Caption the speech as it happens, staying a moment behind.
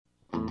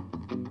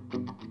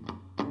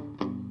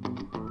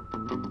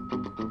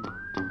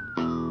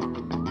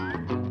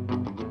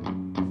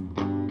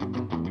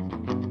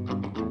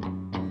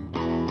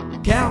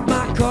Count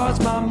my cards,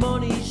 my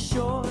money's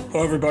short.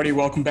 Hello, everybody.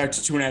 Welcome back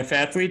to 2.5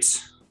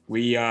 Athletes.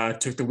 We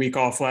took the week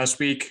off last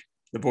week.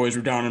 The boys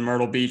were down in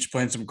Myrtle Beach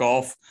playing some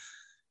golf.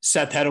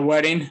 Seth had a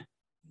wedding.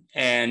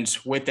 And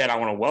with that, I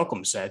want to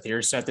welcome Seth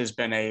here. Seth has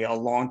been a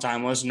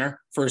long-time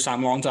listener, first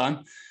time, long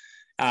time.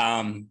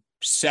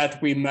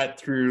 Seth, we met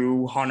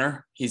through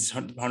Hunter. He's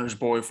Hunter's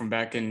boy from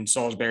back in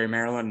Salisbury,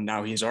 Maryland, and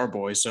now he's our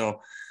boy.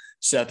 So,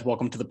 Seth,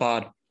 welcome to the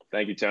pod.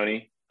 Thank you,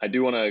 Tony. I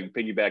do want to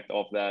piggyback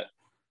off that.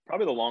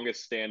 Probably the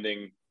longest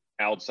standing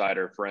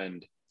outsider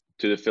friend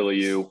to the Philly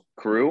U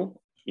crew.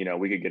 You know,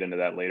 we could get into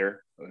that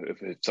later.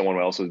 If someone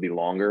else would be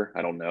longer,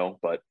 I don't know.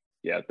 But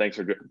yeah, thanks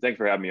for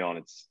having me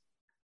on.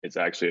 It's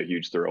actually a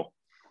huge thrill.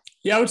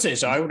 Yeah, I would say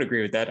so. I would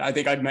agree with that. I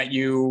think I met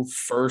you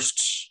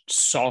first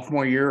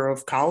sophomore year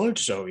of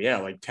college. So yeah,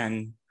 like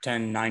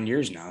 9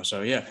 years now.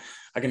 So yeah,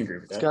 I can agree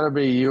with that. It's got to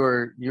be you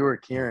or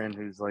Kieran,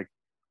 who's like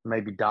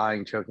maybe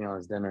dying, choking on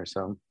his dinner.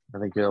 So I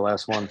think you're the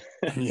last one.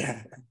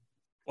 Yeah.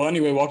 Well,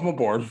 anyway, welcome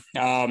aboard.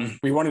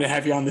 We wanted to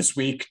have you on this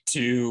week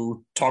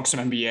to talk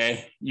some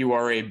NBA. You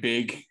are a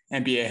big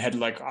NBA head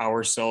like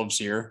ourselves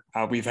here.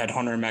 We've had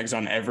Hunter and Megs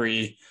on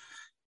every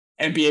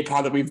NBA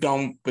pod that we've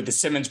done with the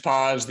Simmons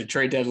pods, the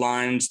trade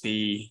deadlines,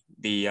 the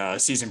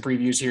season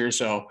previews here.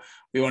 So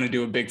we want to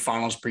do a big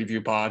finals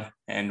preview pod,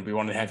 and we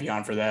wanted to have you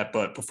on for that.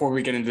 But before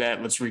we get into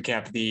that, let's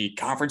recap the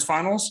conference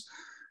finals.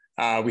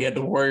 We had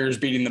the Warriors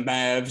beating the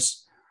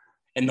Mavs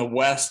in the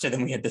West, and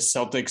then we had the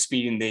Celtics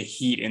beating the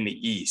Heat in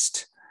the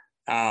East.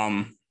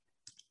 I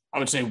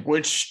would say,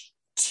 which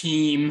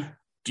team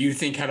do you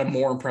think had a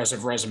more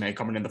impressive resume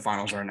coming in the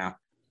finals right now?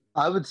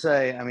 I would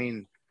say,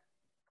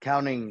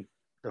 counting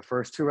the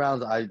first two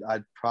rounds,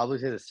 I'd probably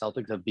say the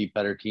Celtics have beat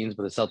better teams,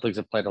 but the Celtics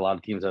have played a lot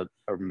of teams that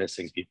are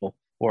missing people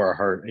or are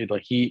hurt.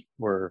 Like Heat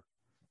were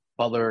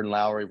Butler and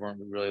Lowry weren't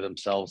really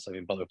themselves.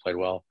 Butler played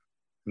well.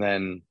 And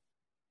then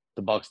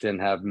the Bucks didn't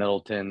have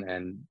Middleton,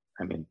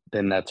 and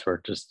the Nets were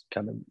just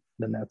kind of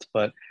the Nets.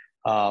 But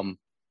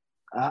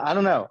I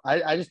don't know.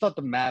 I just thought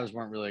the Mavs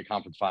weren't really a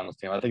conference finals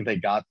team. I think they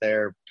got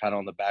there kind of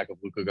on the back of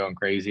Luka going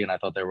crazy, and I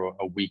thought they were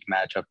a weak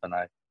matchup. And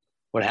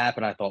what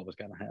happened, I thought was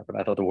going to happen.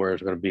 I thought the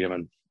Warriors were going to beat them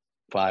in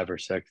 5 or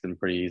 6 and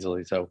pretty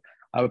easily. So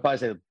I would probably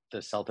say the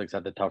Celtics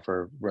had the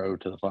tougher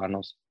road to the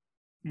finals.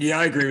 Yeah,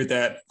 I agree with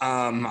that.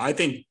 I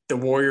think the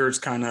Warriors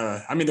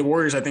the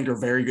Warriors I think are a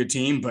very good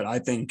team, but I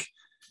think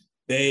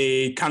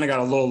they kind of got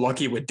a little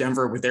lucky with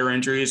Denver with their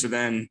injuries.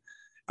 And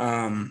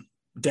then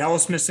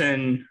Dallas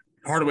missing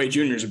Hardaway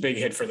Jr. is a big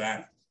hit for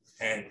that.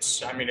 And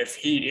if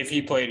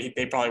he played,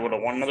 they probably would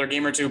have won another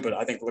game or two. But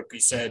I think, like we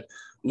said,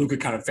 Luka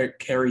kind of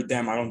carried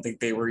them. I don't think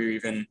they were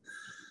even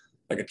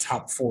like a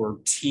top 4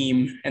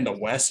 team in the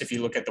West if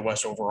you look at the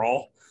West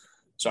overall.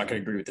 So I could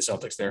agree with the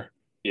Celtics there.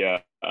 Yeah,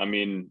 I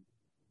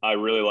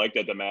really like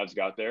that the Mavs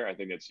got there. I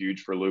think that's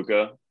huge for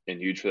Luka and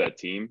huge for that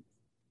team.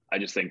 I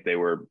just think they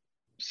were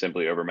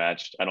simply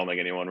overmatched. I don't think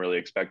anyone really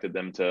expected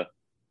them to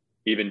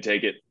even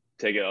take it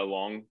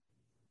along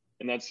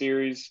in that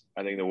series.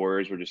 I think the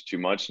Warriors were just too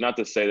much. Not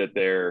to say that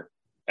they're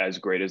as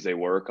great as they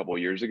were a couple of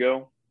years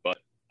ago, but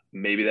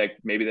maybe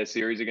that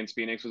series against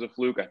Phoenix was a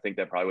fluke. I think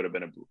that probably would have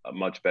been a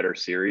much better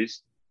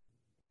series,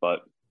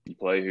 but you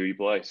play who you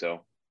play.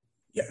 So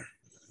yeah,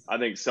 I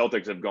think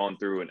Celtics have gone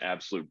through an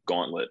absolute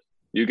gauntlet.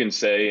 You can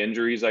say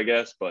injuries, I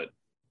guess, but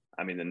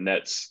the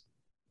Nets,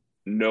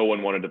 no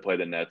one wanted to play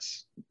the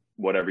Nets,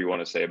 whatever you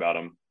want to say about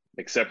them,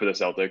 except for the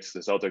Celtics. The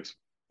Celtics,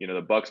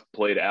 the Bucks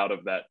played out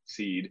of that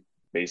seed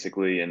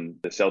basically, and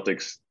the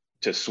Celtics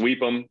to sweep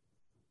them,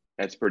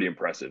 that's pretty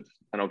impressive.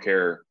 I don't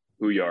care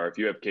who you are. If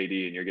you have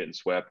KD and you're getting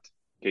swept,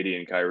 KD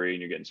and Kyrie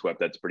and you're getting swept,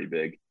 that's pretty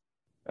big.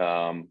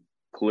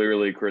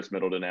 Clearly Chris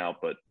Middleton out,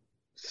 but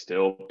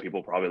still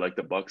people probably like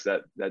the Bucks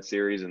that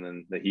series. And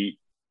then the Heat,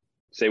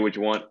 say what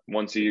you want,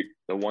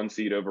 the 1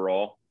 seed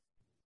overall,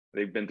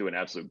 they've been through an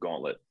absolute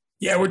gauntlet.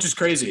 Yeah, which is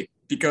crazy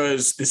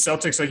because the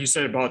Celtics, like you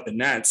said about the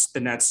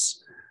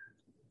Nets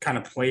kind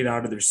of played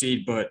out of their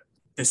seed, but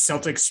the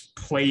Celtics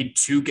played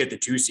to get the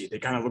 2 seed. They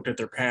kind of looked at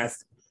their path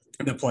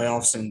in the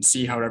playoffs and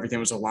see how everything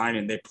was aligned,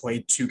 and they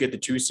played to get the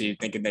 2 seed,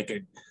 thinking they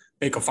could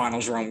make a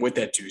finals run with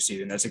that 2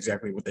 seed, and that's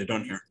exactly what they've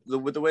done here.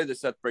 With the way that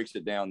Seth breaks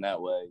it down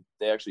that way,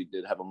 they actually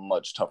did have a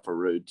much tougher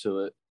road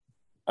to it.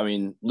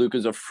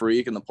 Luka's a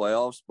freak in the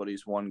playoffs, but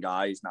he's one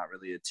guy. He's not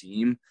really a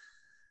team.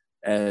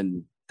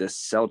 And the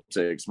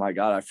Celtics, my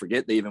God, I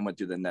forget they even went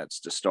through the Nets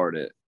to start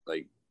it.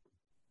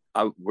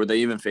 Were they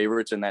even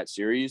favorites in that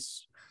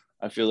series?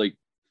 I feel like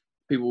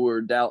people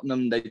were doubting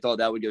them. They thought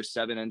that would go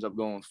 7, ends up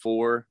going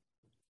 4.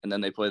 And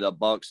then they play the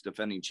Bucks,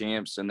 defending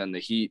champs, and then the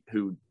Heat,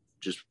 who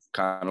just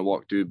kind of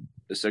walked through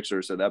the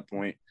Sixers at that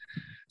point.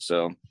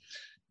 So,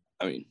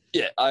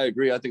 yeah, I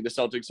agree. I think the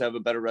Celtics have a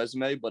better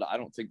resume, but I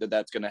don't think that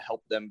that's going to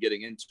help them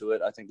getting into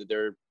it. I think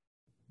that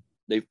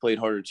they've played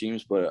harder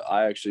teams, but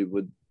I actually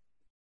would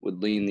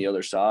lean the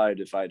other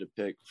side if I had to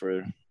pick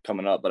for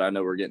coming up. But I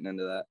know we're getting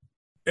into that.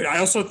 And I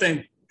also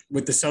think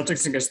with the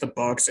Celtics against the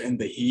Bucks and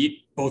the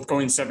Heat, both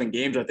going 7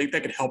 games, I think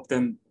that could help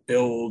them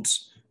build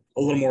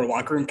a little more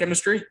locker room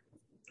chemistry.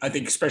 I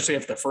think especially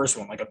after the first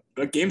one, like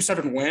a game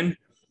 7 win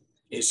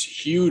is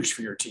huge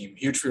for your team,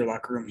 huge for your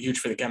locker room, huge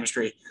for the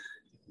chemistry.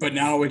 But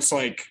now it's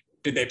like,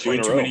 did they play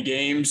too many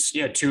games?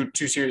 Yeah, two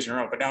series in a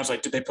row. But now it's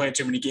like, did they play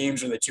too many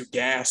games? Or are they too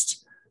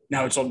gassed?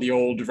 Now it's on the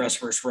old rest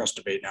versus rust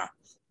debate now.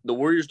 The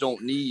Warriors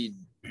don't need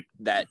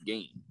that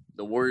game.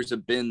 The Warriors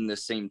have been the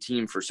same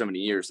team for so many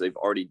years. They've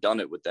already done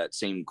it with that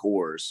same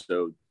core.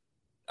 So,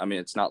 I mean,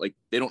 it's not like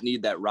they don't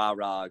need that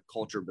rah-rah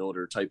culture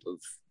builder type of,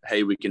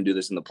 hey, we can do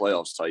this in the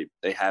playoffs type.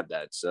 They have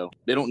that. So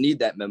they don't need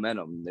that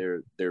momentum.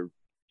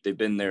 They've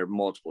been there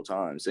multiple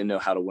times. They know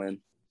how to win.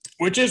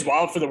 Which is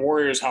wild for the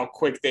Warriors, how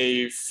quick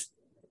I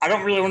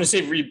don't really want to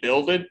say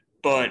rebuilded,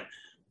 but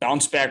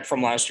bounced back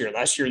from last year.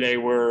 Last year, they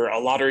were a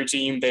lottery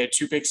team. They had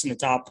 2 picks in the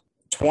top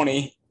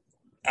 20.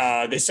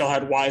 They still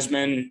had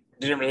Wiseman.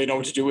 Didn't really know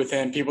what to do with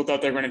him. People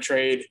thought they were going to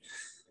trade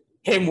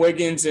him,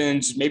 Wiggins,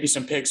 and maybe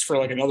some picks for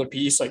like another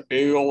piece like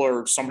Beal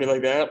or somebody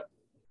like that.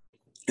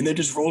 And they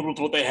just rolled with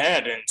what they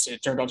had, and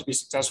it turned out to be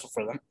successful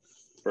for them.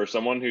 For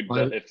someone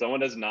if someone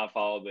does not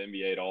follow the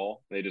NBA at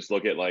all, they just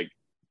look at like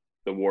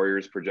the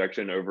Warriors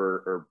projection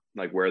over or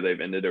like where they've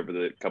ended over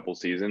the couple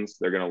seasons,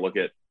 they're going to look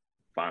at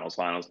finals.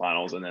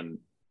 And then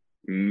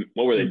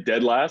what were they,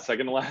 dead last,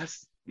 second to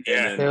last?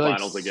 Yeah. They're like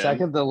finals again.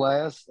 second to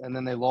last, and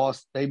then they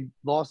lost in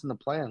the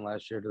play-in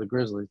last year to the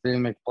Grizzlies. They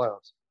didn't make the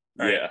playoffs.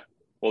 Right. Yeah.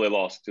 Well, they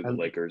lost to the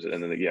Lakers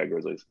and then the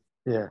Grizzlies.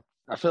 Yeah.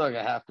 I feel like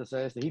I have to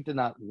say this. The Heat did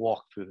not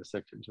walk through the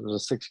Sixers. It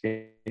was a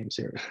 6-game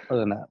series.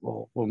 Other than that,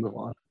 we'll move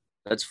on.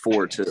 That's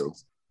 4-2.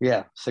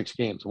 Yeah, 6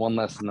 games, 1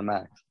 less than the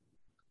max.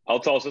 I'll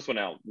toss this one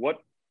out. What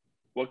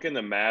can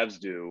the Mavs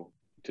do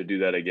to do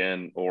that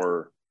again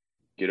or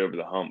get over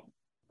the hump?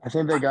 I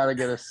think they got to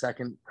get a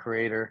second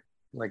creator.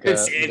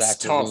 It's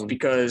tough LaVine.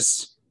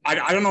 Because I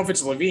don't know if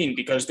it's LaVine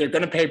because they're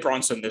going to pay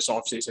Brunson this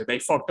offseason. They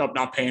fucked up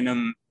not paying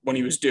him when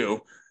he was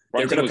due.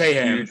 They're going to pay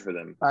him. For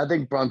them. I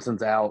think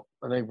Brunson's out.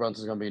 I think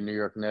Brunson's going to be a New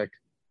York Knick.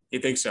 You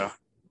think so?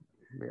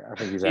 Yeah, I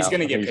think he's out. He's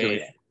going to get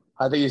paid.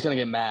 I think he's going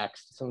to get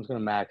maxed. Someone's going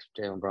to max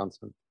Jalen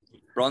Brunson.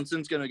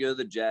 Brunson's going to go to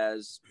the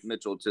Jazz,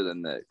 Mitchell to the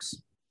Knicks.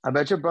 I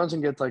bet you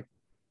Brunson gets like,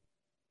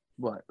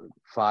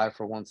 5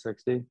 for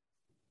 160?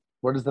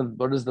 What is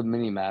the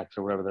mini max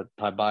or whatever that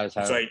Tobias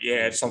has? It's like,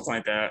 yeah, it's something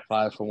like that.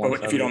 5 for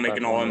 160. If you don't make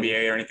an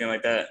All-NBA or anything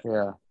like that.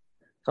 Yeah.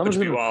 Someone's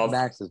going to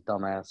max his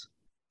dumbass.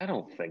 I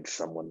don't think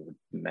someone would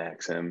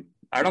max him.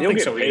 I don't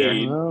think so either.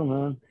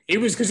 No. He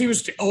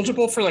was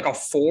eligible for like a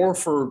 4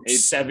 for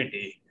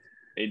 70.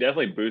 He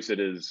definitely boosted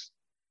his.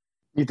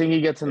 You think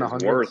he gets in the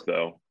 100s? Worth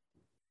though.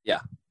 Yeah,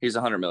 he's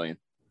 $100 million.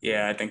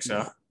 Yeah, I think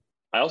so.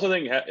 I also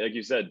think, like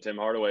you said, Tim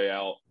Hardaway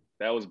out.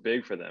 That was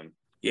big for them.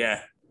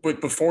 Yeah,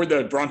 but before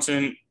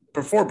Brunson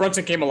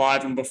came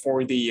alive and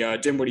before the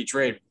Dinwiddie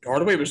trade,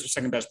 Hardaway was the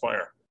second best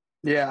player.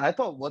 Yeah, I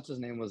thought what's his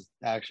name was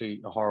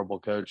actually a horrible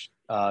coach,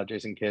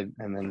 Jason Kidd,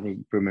 and then he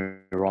proved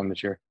me wrong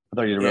this year. I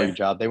thought he did a really good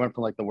job. They went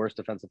from like the worst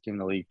defensive team in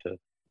the league to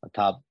a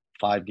top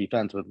 5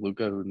 defense with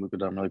Luka, who Luka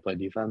doesn't really play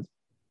defense.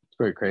 It's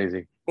pretty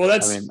crazy. Well,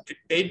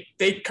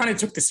 they kind of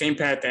took the same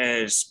path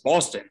as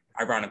Boston,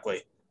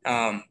 ironically.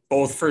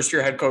 Both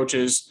first-year head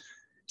coaches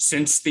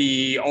since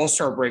the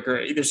All-Star break or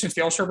either since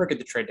the All-Star break at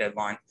the trade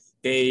deadline,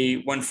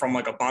 they went from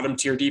like a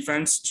bottom-tier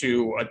defense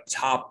to a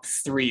top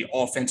 3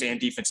 offense and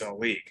defense in the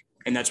league.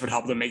 And that's what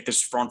helped them make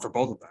this run for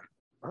both of them.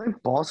 I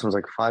think Boston was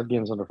like 5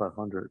 games under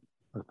 500.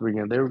 Like 3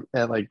 games. They were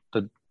at like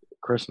the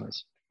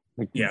Christmas.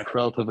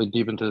 Relatively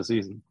deep into the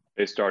season.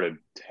 They started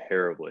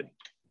terribly.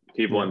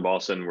 People in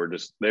Boston were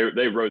just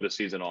they rode the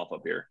season off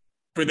up here.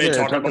 Were they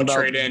talking about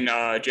trading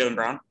Jaylen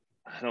Brown?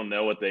 I don't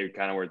know what they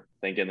kind of were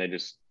thinking. I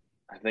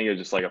think it was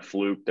just like a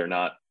fluke. They're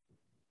not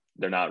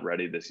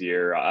ready this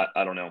year.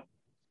 I don't know.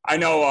 I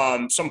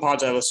know some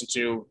pods I listen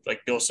to,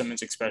 like Bill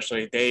Simmons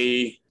especially,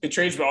 the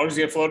trades will always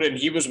get floated,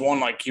 and he was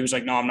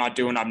like, no,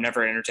 I'm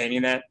never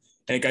entertaining that.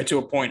 And it got to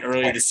a point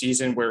early this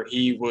season where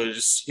he's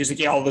like,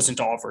 yeah, I'll listen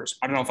to offers.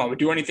 I don't know if I would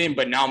do anything,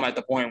 but now I'm at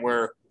the point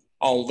where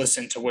I'll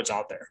listen to what's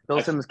out there.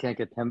 Bill Simmons can't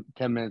get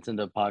 10 minutes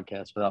into a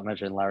podcast without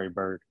mentioning Larry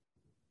Bird.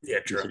 Yeah,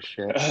 true.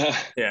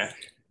 Yeah.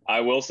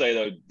 I will say,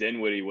 though,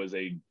 Dinwiddie was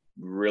a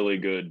really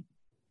good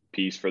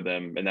piece for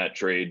them in that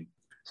trade.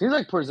 Seems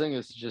like Porzingis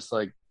is just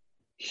like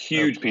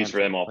huge piece for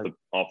them off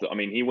the. I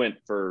mean, he went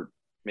for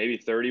maybe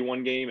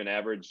 31 game and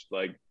averaged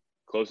like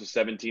close to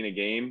 17 a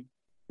game.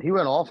 He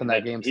went off in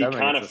that game. He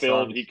kind of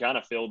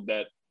filled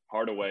that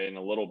Hardaway in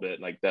a little bit,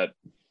 like that,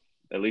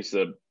 at least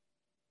the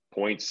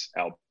points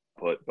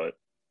output. But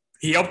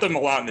he helped them a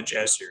lot in the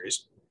Jazz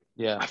series.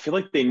 Yeah, I feel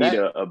like they need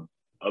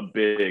a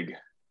big,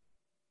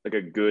 like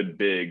a good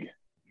big.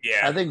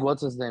 Yeah, I think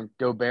what's his name,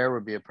 Gobert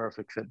would be a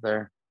perfect fit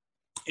there.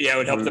 Yeah, it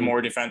would help them more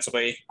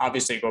defensively.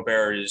 Obviously,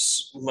 Gobert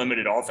is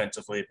limited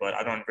offensively, but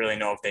I don't really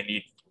know if they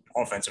need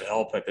offensive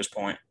help at this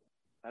point.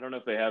 I don't know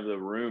if they have the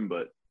room,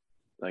 but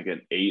like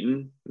an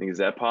Ayton, I think, is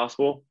that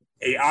possible?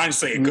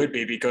 Honestly, it could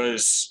be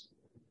because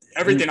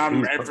everything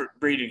I'm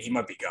reading, he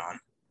might be gone.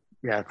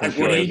 Yeah, like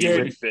what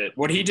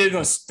he did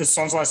the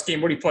Suns last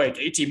game, what he played,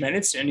 18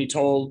 minutes, and he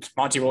told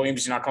Monty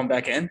Williams he's not coming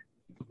back in,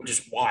 which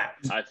is wild.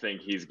 I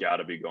think he's got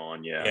to be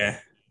gone, Yeah.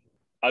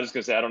 I was just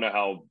going to say, I don't know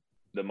how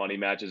the money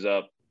matches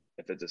up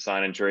if it's a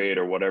sign and trade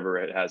or whatever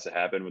it has to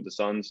happen with the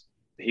Suns,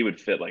 he would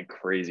fit like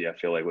crazy. I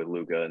feel like with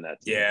Luka and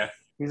that team. Yeah.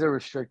 He's a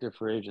restricted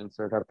free agent,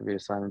 so it'd have to be a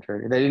sign and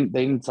trade. They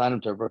didn't sign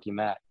him to a rookie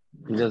max.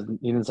 He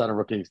didn't sign a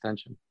rookie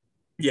extension.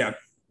 Yeah.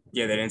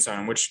 Yeah, they didn't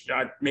sign him, which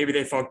maybe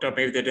they fucked up,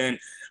 maybe they didn't.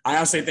 I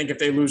honestly think if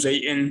they lose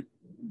Ayton,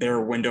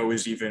 their window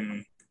is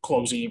even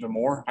closing even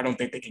more. I don't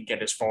think they can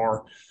get as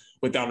far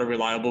without a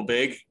reliable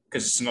big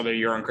because it's another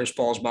year on Chris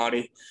Paul's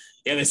body.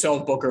 Yeah, they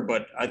sell Booker,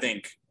 but I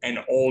think an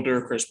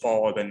older Chris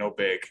Paul than no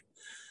big.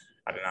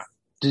 I don't know.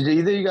 Did any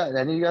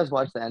of you guys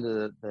watch the end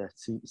of the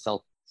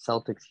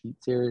Celtics Heat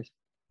series,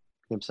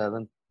 Game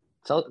 7?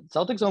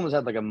 Celtics almost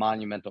had like a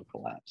monumental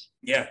collapse.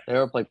 Yeah. They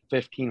were up like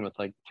 15 with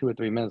like 2 or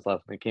 3 minutes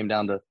left, and it came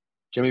down to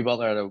Jimmy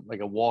Butler had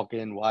a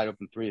walk-in wide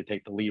open three to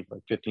take the lead for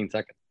like 15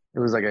 seconds. It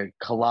was like a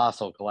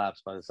colossal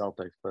collapse by the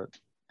Celtics, but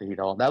the Heat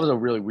all. That was a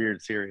really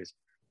weird series.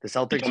 The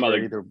Celtics were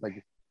either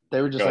like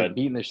they were just like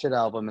beating the shit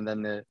out of them, and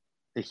then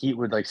the Heat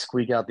would like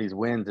squeak out these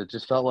wins. It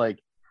just felt like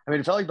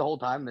it felt like the whole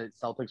time the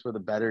Celtics were the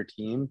better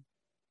team.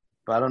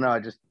 But I don't know. I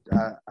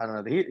don't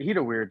know. The Heat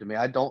are weird to me.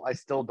 I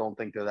still don't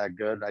think they're that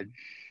good.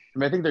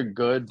 I think they're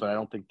good, but I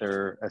don't think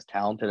they're as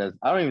talented as.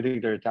 I don't even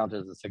think they're as talented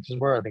as the Sixers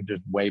were. I think they're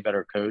way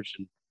better coached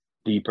and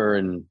deeper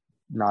and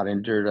not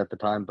injured at the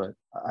time. But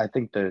I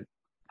think the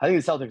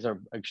Celtics are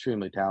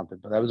extremely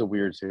talented. But that was a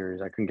weird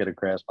series. I couldn't get a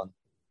grasp on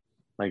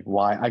like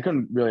why. I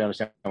couldn't really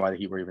understand why the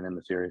Heat were even in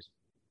the series.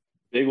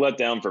 Big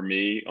letdown for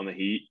me on the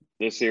Heat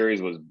this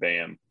series was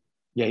Bam.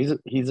 Yeah,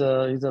 he's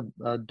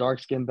a dark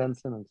skinned Ben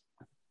Simmons.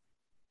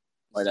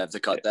 Might have to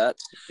cut that.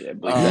 Yeah,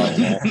 bleep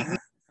that.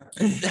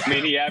 I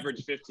mean, he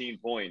averaged 15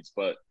 points,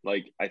 but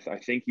like I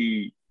think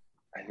he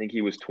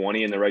was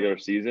 20 in the regular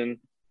season.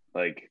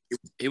 Like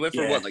he went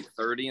for what, like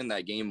 30 in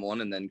that game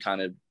 1, and then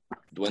kind of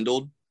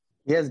dwindled.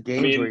 He has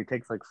games where he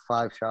takes like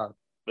 5 shots.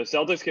 The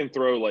Celtics can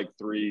throw like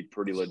 3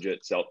 pretty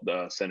legit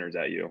centers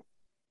at you.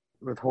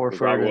 With Horford,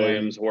 Rob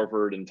Williams,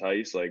 Horford, and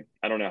Tice. Like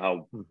I don't know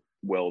how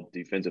well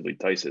defensively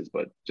Tice is,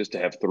 but just to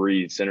have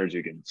 3 centers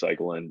you can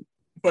cycle in.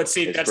 But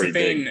see, that's the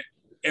thing, big.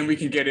 And we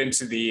can get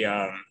into the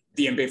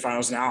NBA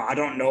Finals now. I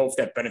don't know if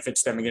that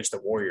benefits them against the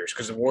Warriors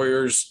because the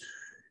Warriors,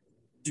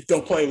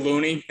 they'll play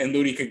Looney, and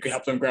Looney could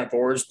help them grab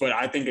boards. But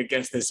I think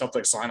against the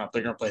Celtics lineup,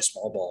 they're going to play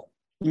small ball.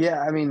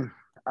 Yeah, I mean,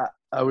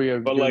 are we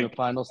doing the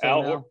finals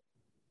now?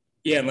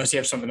 Yeah, unless you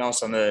have something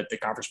else on the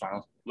conference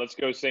final. Let's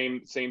go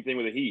same thing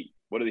with the Heat.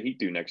 What do the Heat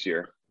do next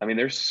year? I mean,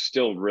 they're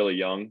still really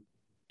young.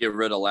 Get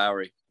rid of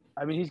Lowry.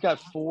 I mean, he's got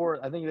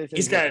 4. I think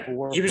they said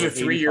he was a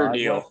 3-year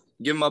deal. Left.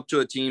 Give him up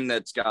to a team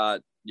that's got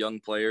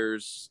young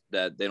players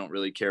that they don't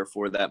really care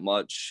for that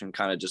much, and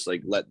kind of just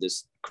like let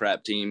this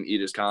crap team eat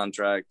his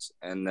contract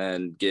and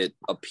then get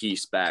a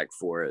piece back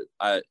for it.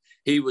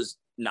 He was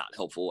not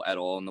helpful at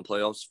all in the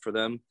playoffs for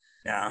them.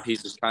 Yeah,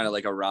 he's just kind of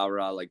like a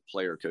rah-rah like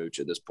player coach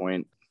at this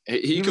point.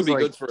 He could be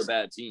good for a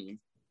bad team.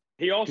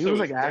 He was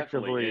like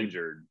actively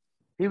injured.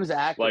 He was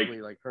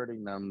actively like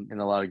hurting them in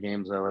a lot of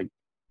games. Though, like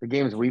the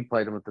games we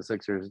played him with the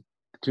Sixers,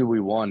 the 2 we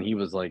won, he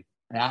was like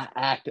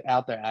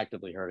out there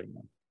actively hurting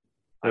them.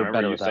 I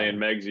remember you saying,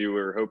 Megs, you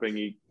were hoping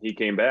he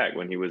came back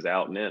when he was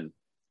out and in.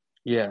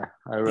 Yeah,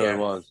 I really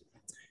was.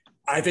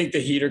 I think the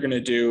Heat are going to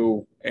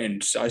do,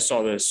 and I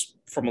saw this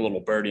from a little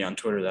birdie on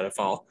Twitter that I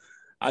follow.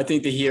 I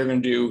think the Heat are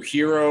going to do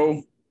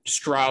Hero,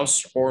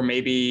 Strauss, or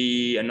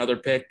maybe another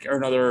pick or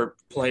another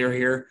player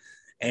here,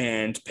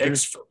 and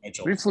picks for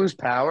Mitchell. We just lose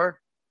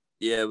Power?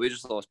 Yeah, we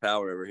just lost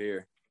Power over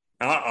here.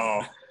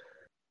 Uh-oh.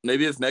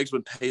 Maybe if Megs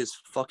would pay his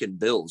fucking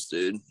bills,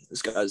 dude.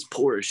 This guy's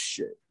poor as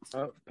shit.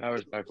 Oh,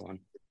 Power's back on.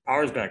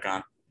 Power's back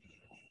on.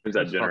 Who's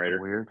that generator?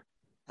 Weird.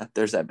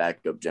 There's that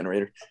backup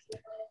generator.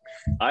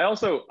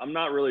 I'm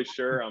not really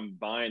sure I'm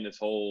buying this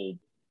whole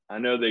 – I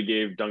know they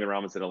gave Duncan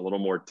Robinson a little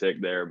more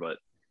tick there, but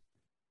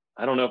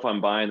I don't know if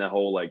I'm buying that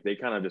whole – like they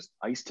kind of just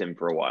iced him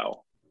for a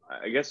while.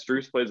 I guess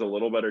Strus plays a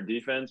little better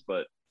defense,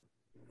 but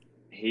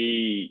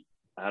I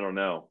don't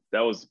know.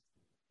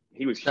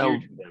 He was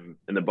huge for them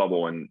in the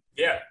bubble. And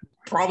yeah,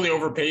 probably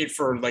overpaid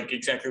for like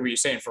exactly what you're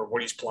saying for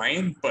what he's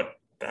playing, but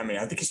I mean,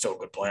 I think he's still a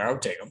good player. I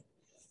would take him.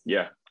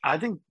 Yeah. I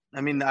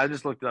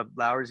just looked up.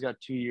 Lowry's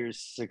got 2 years,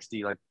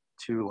 60, like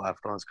 2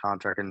 left on his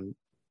contract, and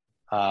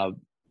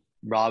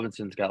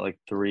Robinson's got like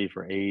 3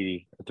 for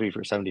 80, 3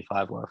 for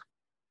 75 left.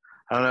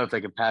 I don't know if they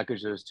could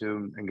package those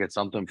 2 and get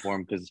something for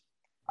him because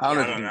I don't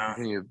know if you can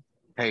continue to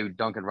pay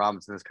Duncan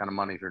Robinson this kind of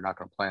money if you're not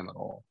going to play him at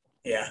all.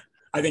 Yeah.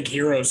 I think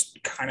Hero's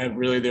kind of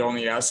really the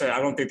only asset. I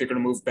don't think they're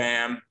going to move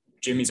Bam.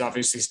 Jimmy's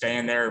obviously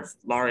staying there.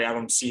 Lowry, I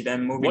don't see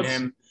them moving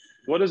him.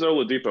 What is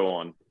Oladipo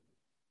on?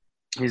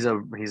 He's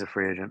a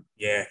free agent.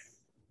 Yeah.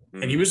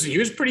 And he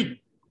was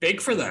pretty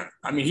big for them.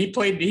 I mean, he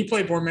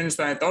played more minutes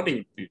than I thought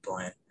he'd be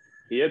playing.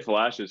 He had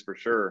flashes for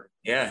sure.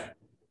 Yeah.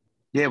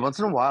 Yeah, once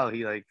in a while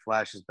he like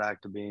flashes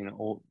back to being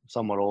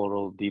somewhat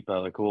old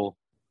Oladipo. Like we'll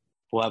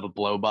have a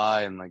blow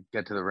by and like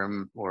get to the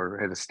rim or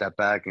hit a step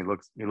back. He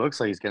looks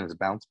like he's getting his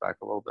bounce back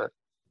a little bit.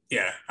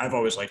 Yeah, I've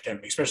always liked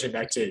him, especially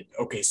back to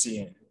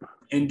OKC and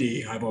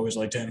Indy. I've always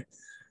liked him.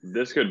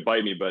 This could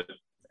bite me, but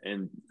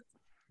in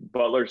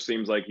Butler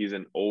seems like he's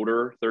an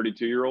older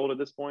 32-year-old at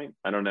this point.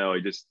 I don't know.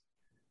 He just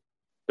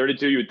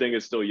 32 you would think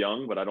is still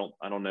young, but I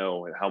don't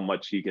know how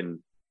much he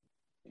can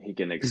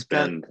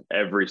expend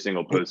every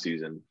single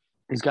postseason.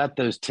 He's got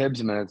those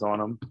Tibbs minutes on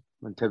him.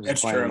 When Tibbs is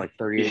playing true. like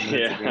 38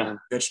 minutes a game.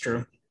 That's true.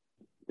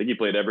 I think he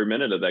played every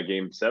minute of that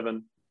game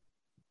 7.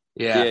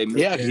 Yeah.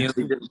 he Yeah. only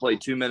didn't play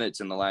 2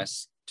 minutes in the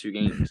last 2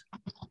 games.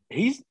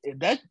 His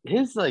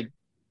like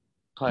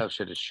playoff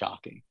shit is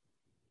shocking.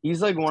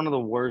 He's like one of the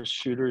worst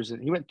shooters.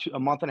 He went a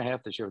month and a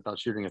half this year without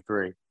shooting a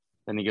 3.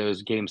 Then he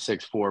goes game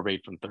 6, 4 of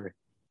 8 from 3.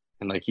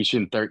 And like he's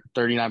shooting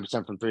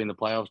 39% from 3 in the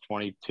playoffs,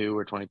 22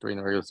 or 23 in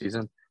the regular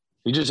season.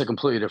 He's just a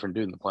completely different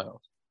dude in the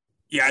playoffs.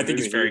 Yeah, I think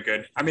he's very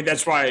good. I mean,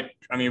 that's why.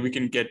 I mean, we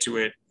can get to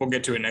it. We'll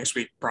get to it next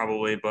week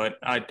probably, but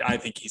I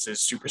think he's a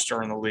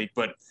superstar in the league.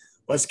 But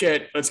let's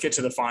get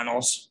to the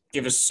finals.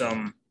 Give us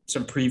some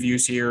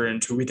previews here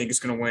and who we think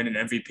is going to win an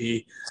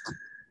MVP.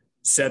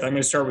 Seth, I'm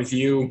going to start with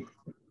you.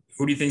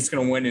 Who do you think is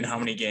going to win in how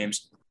many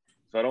games?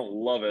 So I don't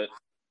love it.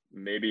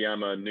 Maybe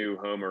I'm a new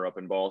homer up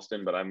in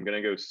Boston, but I'm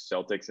going to go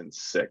Celtics in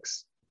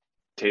 6.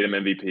 Tatum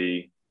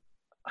MVP.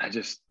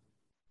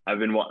 I've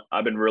been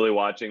really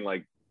watching,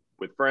 like,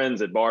 with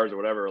friends at bars or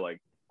whatever,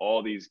 like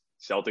all these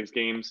Celtics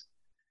games,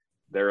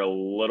 they're a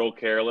little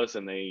careless,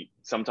 and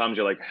sometimes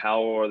you're like,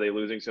 how are they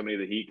losing so many of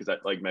the Heat? Because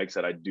like Meg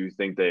said, I do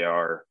think they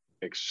are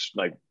I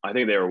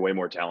think they are way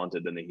more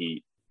talented than the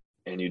Heat,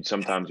 and you'd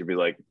be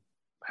like,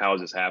 how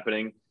is this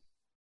happening?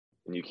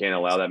 And you can't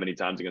allow that many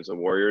times against the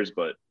Warriors,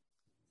 but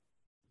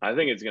I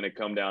think it's going to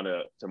come down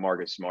to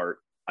Marcus Smart.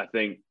 I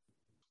think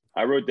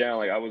I wrote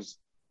down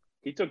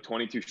he took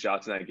 22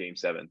 shots in that game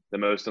 7, the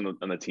most on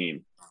the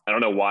team. I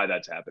don't know why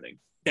that's happening.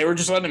 They were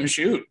just letting him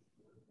shoot.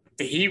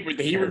 The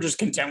Heat were just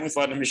content with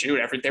letting him shoot.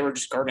 They were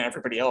just guarding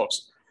everybody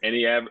else. And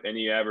he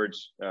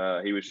averaged,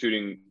 he was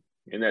shooting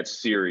in that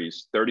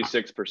series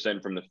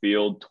 36% from the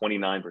field,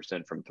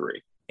 29% from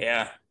 3.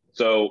 Yeah.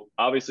 So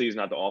obviously he's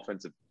not the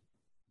offensive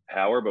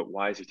power, but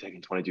why is he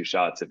taking 22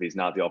 shots if he's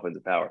not the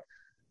offensive power?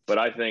 But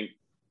I think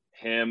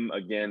him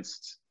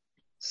against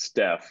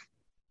Steph,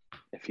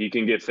 if he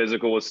can get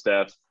physical with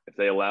Steph, if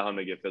they allow him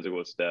to get physical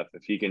with Steph,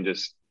 if he can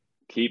just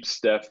keep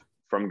Steph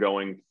from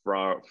going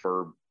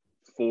for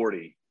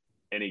 40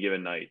 any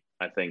given night,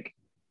 I think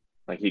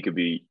like he could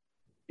be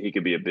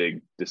a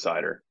big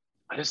decider.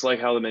 I just like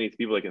how many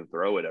people they can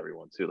throw at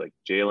everyone too. Like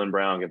Jaylen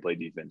Brown can play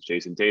defense,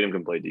 Jason Tatum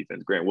can play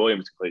defense, Grant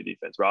Williams can play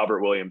defense,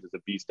 Robert Williams is a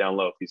beast down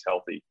low if he's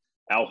healthy.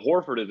 Al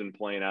Horford has been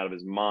playing out of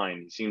his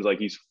mind. He seems like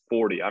he's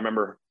 40. I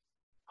remember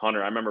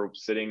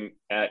sitting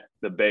at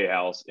the Bay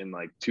House in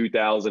like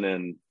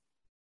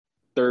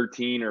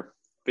 2013 or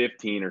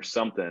 15 or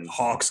something.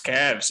 Hawks,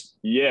 Cavs.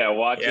 Yeah,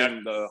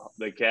 watching the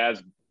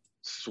Cavs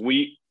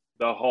sweep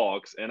the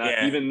Hawks, and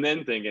I even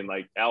then thinking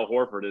like Al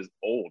Horford is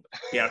old.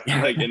 Yeah,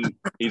 and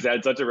he's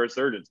had such a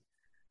resurgence,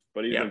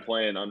 but he's been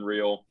playing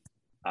unreal.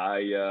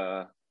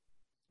 I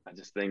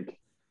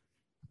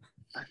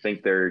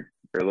think they're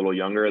a little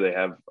younger. They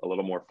have a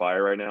little more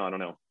fire right now. I don't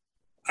know.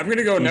 I'm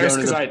gonna go next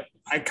because I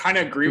kind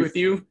of agree with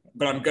you,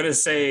 but I'm gonna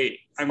say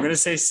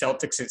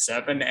Celtics at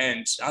 7,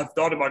 and I've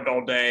thought about it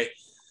all day.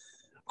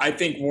 I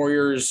think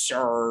Warriors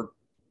are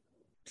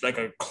like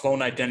a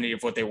clone identity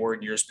of what they were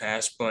in years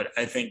past, but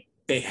I think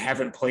they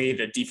haven't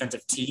played a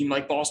defensive team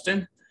like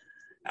Boston.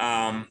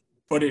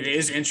 But it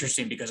is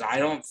interesting because I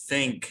don't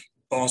think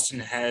Boston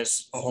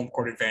has a home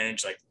court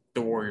advantage like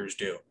the Warriors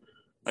do.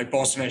 Like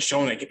Boston has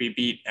shown they can be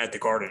beat at the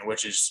Garden,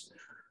 which is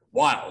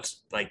wild,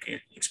 like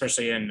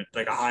especially in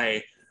like a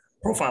high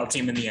profile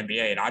team in the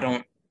NBA.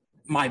 And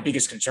my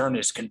biggest concern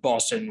is, can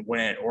Boston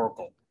win at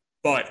Oracle?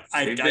 But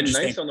they've been nice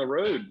think, on the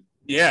road.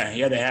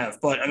 Yeah, they have.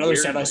 But another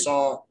stat I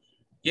saw,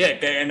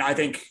 and I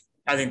think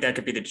that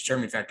could be the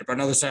determining factor. But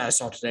another stat I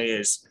saw today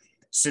is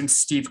since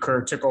Steve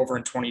Kerr took over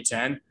in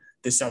 2010,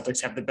 the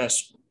Celtics have the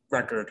best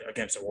record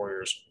against the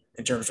Warriors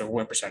in terms of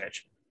win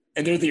percentage.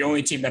 And they're the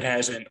only team that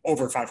has an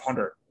over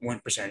 500 win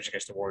percentage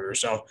against the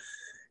Warriors. So,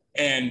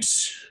 and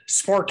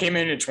Smart came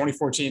in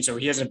 2014, so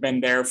he hasn't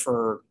been there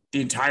for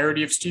the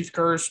entirety of Steve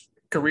Kerr's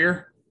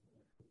career.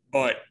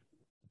 But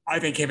I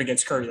think him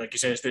against Curry, like you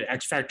said, is the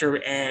X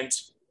factor. And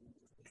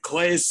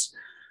Clay's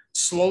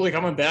slowly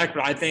coming back,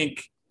 but I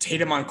think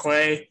Tatum on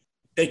Clay,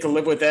 they can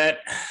live with that.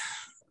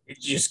 You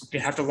just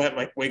have to let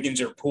like Wiggins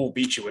or Poole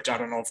beat you, which I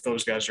don't know if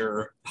those guys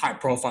are high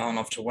profile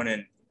enough to win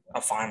in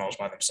a finals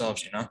by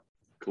themselves, you know?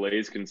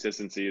 Clay's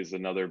consistency is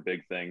another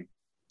big thing.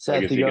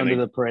 Seth, you going to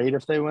the parade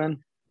if they win?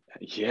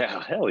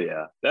 Yeah, hell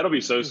yeah. That'll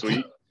be so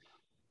sweet.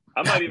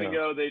 I might even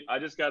go. I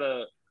just got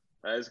an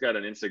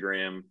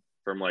Instagram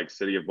from like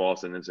City of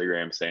Boston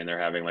Instagram saying they're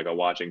having like a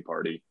watching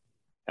party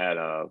at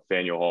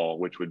Faneuil Hall,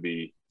 which would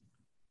be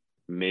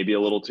maybe a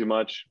little too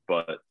much,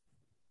 but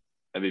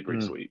that'd be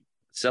pretty sweet.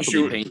 Seth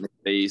will be painting his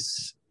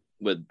face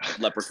with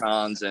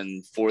leprechauns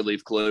and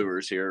 4-leaf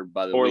clovers here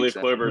by the 4-leaf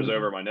clovers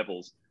over my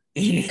nipples.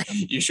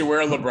 You should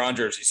wear a LeBron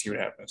jersey, see what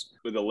happens.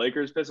 Would the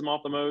Lakers piss him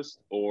off the most,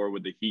 or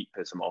would the Heat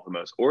piss him off the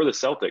most, or the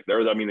Celtics?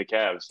 The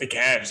Cavs. The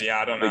Cavs, yeah,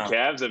 I don't know. The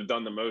Cavs have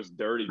done the most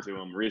dirty to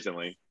him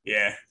recently.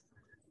 Yeah.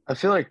 I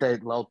feel like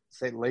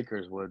say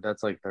Lakers would.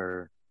 That's like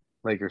their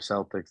Lakers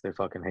Celtics. They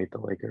fucking hate the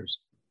Lakers.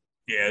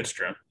 Yeah, it's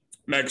true.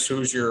 Max,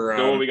 who's your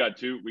So we got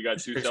two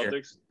six here.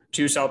 Celtics.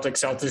 2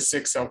 Celtics, Celtics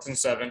 6, Celtics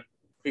 7.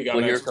 We got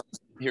Well, Max.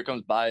 here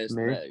comes bias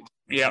Me? Meg.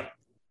 Yep.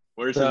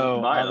 Where's So,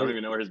 his bias? I don't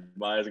even know where his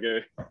bias go.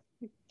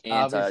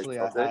 Obviously,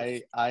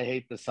 Anti-Celtics. I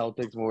hate the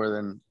Celtics more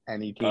than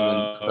any team in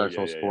Oh,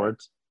 professional yeah.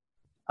 sports.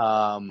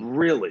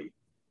 Really?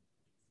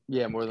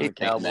 Yeah, more than the Hate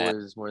thinking that.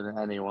 Cowboys, more than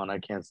anyone. I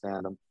can't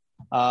stand them.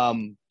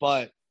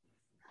 But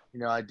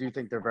I do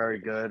think they're very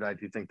good. I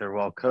do think they're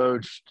well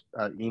coached.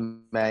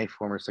 Ime,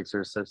 former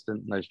Sixers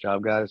assistant, nice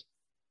job, guys.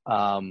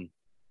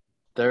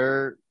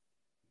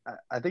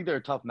 I think they're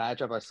a tough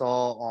matchup. I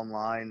saw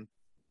online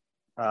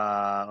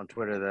on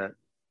Twitter that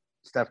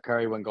Steph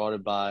Curry, when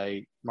guarded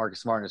by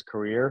Marcus Smart in his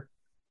career,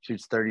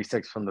 shoots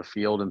 36 from the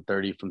field and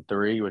 30 from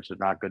three, which is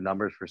not good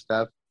numbers for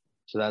Steph.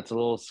 So that's a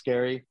little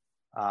scary.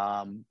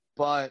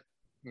 But,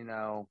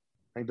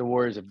 I think the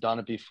Warriors have done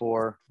it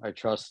before. I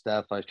trust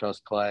Steph, I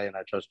trust Clay, and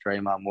I trust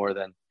Draymond more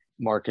than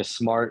Marcus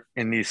Smart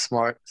in these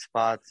smart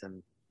spots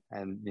and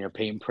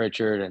Peyton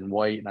Pritchard and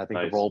White. And I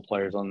think Nice. the role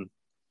players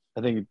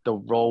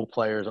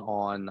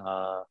on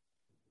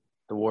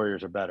the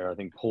Warriors are better. I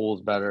think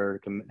Poole's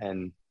better,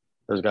 and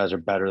those guys are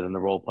better than the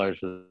role players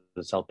for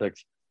the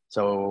Celtics.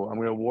 So I'm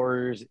going to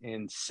Warriors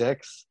in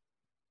 6.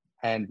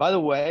 And by the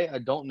way, I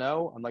don't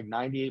know. I'm like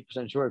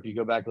 98% sure if you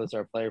go back and listen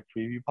to our player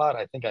preview pod,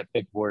 I think I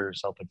picked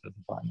Warriors Celtics at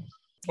the finals.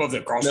 Well,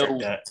 the cross-check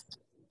that.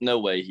 No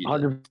way he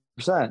did.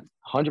 100%.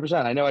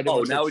 100%. I know I did.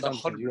 Oh, with now Big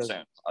he's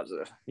Suns,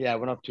 100%. Yeah, I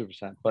went up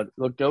 2%. But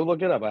go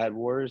look it up. I had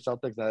Warriors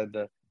Celtics. I had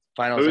the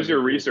finals. Who's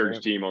your MVP.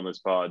 research team on this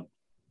pod?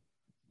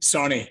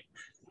 Sonny.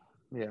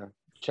 Yeah,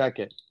 check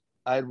it.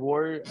 I had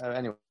Warriors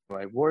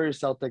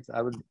Celtics.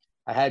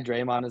 I had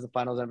Draymond as the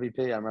finals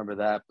MVP. I remember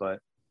that, but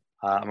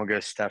I'm gonna go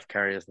Steph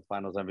Curry as the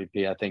finals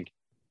MVP. I think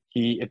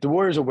if the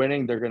Warriors are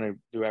winning, they're gonna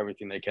do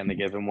everything they can to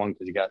give him one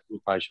because he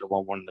probably should have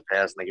won one in the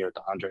past, and they gave it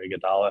to Andre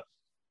Iguodala,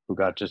 who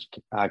got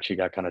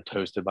kind of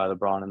toasted by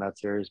LeBron in that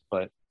series.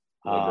 But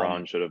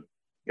LeBron should have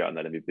gotten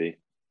that MVP.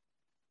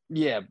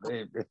 Yeah,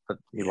 but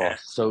he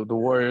lost. So the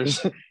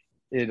Warriors.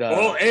 They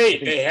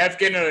have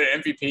gotten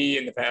an MVP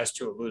in the past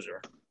to a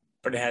loser,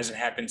 but it hasn't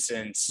happened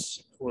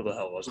since who the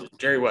hell was it?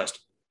 Jerry West.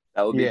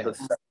 That would be Yeah.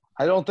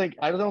 I don't think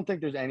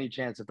there's any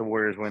chance that the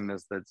Warriors win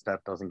this that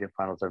Steph doesn't get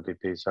Finals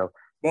MVP. So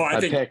I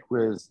think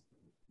likewise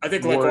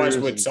with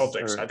Warriors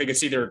Celtics. I think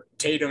it's either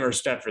Tatum or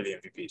Steph for the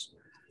MVPs.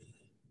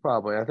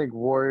 Probably. I think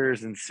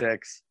Warriors in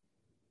 6,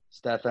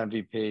 Steph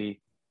MVP.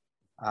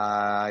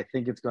 I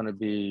think it's going to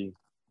be.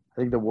 I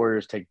think the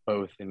Warriors take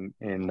both in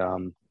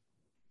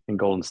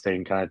Golden State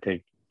and kind of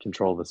take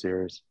control of the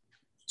series.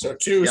 So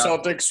 2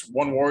 Celtics,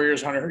 1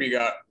 Warriors. Hunter, who you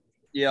got?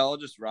 Yeah, I'll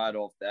just ride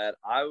off that.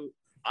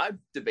 I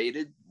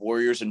debated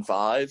Warriors in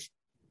 5,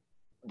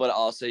 but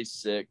I'll say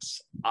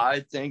 6. I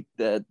think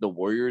that the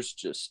Warriors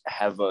just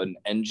have an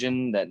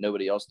engine that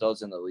nobody else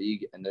does in the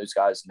league, and those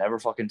guys never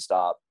fucking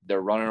stop. They're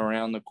running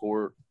around the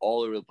court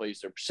all over the place.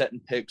 They're setting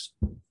picks,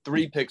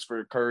 3 picks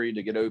for Curry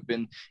to get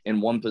open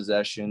in 1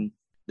 possession.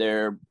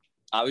 They're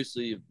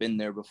obviously have been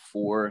there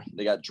before.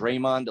 They got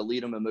Draymond to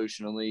lead them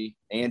emotionally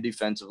and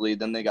defensively.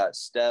 Then they got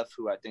Steph,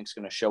 who I think is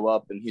going to show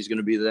up, and he's going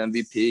to be the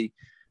MVP.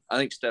 I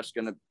think Steph's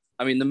going to –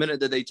 I mean, the minute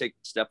that they take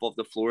Steph off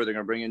the floor, they're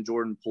going to bring in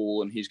Jordan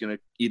Poole, and he's going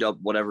to eat up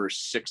whatever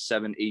 6,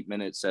 7, 8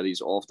 minutes that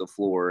he's off the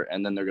floor,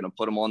 and then they're going to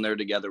put him on there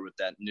together with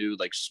that new,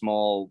 like,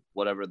 small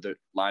whatever the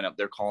lineup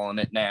they're calling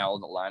it now,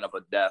 the lineup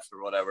of death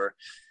or whatever.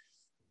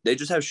 They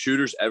just have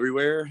shooters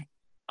everywhere.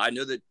 I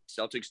know that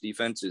Celtics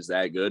defense is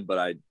that good, but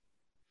I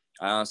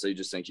honestly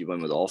just think you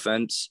win with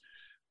offense.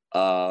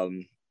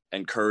 And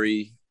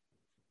Curry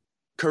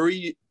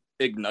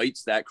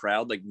ignites that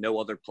crowd like no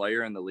other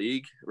player in the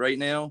league right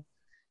now.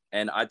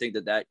 And I think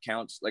that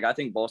counts. Like, I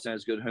think Boston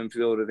has good home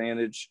court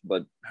advantage,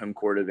 but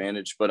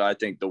I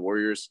think the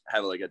Warriors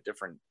have like a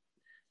different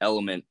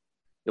element.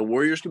 The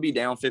Warriors could be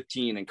down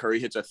 15 and Curry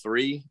hits a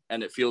 3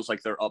 and it feels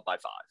like they're up by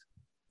 5.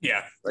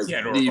 Yeah. Like,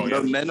 the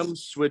momentum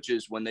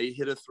switches when they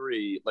hit a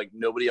 3 like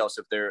nobody else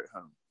if they're at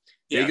home.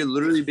 They could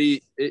literally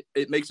be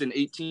it makes an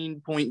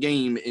 18-point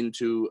game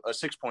into a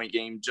 6-point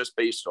game just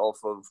based off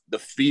of the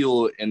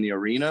feel in the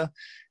arena.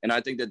 And I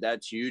think that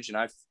that's huge. And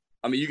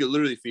I mean, you could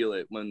literally feel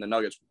it when the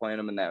Nuggets were playing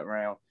them in that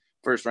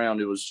first round.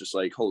 It was just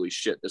like, holy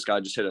shit, this guy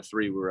just hit a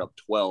 3. We were up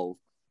 12.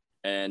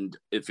 And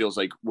it feels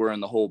like we're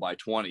in the hole by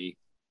 20.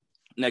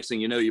 Next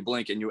thing you know, you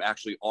blink and you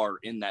actually are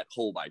in that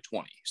hole by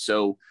 20.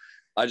 So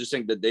I just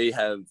think that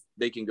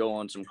they can go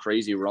on some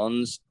crazy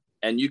runs.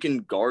 And you can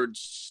guard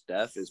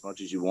Steph as much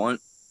as you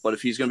want. But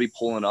if he's going to be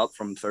pulling up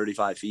from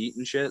 35 feet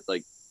and shit,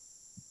 like,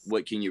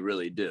 what can you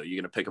really do?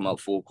 You're going to pick him up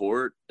full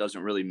court?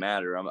 Doesn't really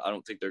matter. I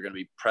don't think they're going to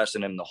be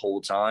pressing him the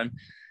whole time.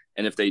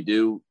 And if they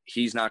do,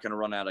 he's not going to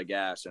run out of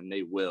gas, and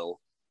they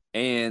will.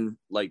 And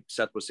like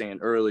Seth was saying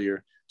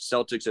earlier,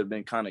 Celtics have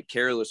been kind of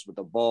careless with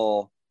the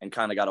ball and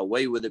kind of got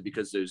away with it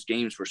because those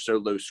games were so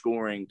low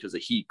scoring because the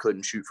Heat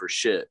couldn't shoot for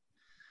shit.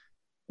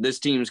 This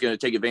team is going to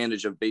take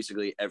advantage of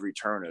basically every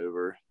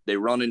turnover. They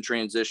run in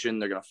transition.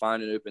 They're going to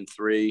find an open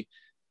 3.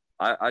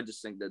 I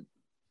just think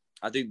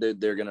that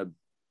they're gonna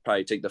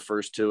probably take the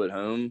first 2 at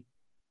home,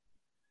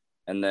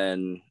 and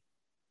then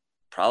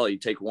probably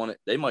take one.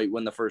 They might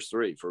win the first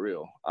 3 for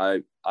real.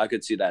 I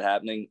could see that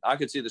happening. I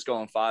could see this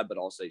going 5, but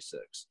I'll say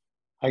 6.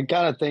 I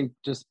kind of think,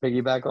 just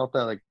piggyback off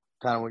that, like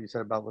kind of what you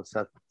said about what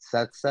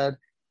Seth said,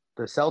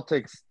 the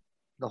Celtics,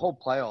 the whole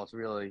playoffs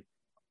really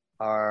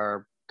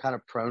are kind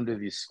of prone to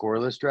these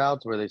scoreless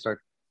droughts where they start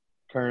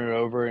turning it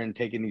over and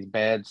taking these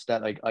bad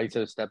like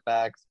ISO step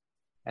backs.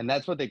 And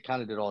that's what they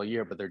kind of did all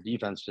year, but their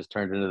defense just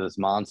turned into this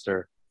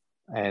monster.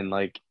 And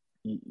like,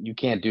 you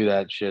can't do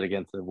that shit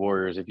against the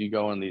Warriors. If you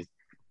go on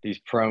these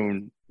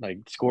prone like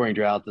scoring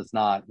droughts, it's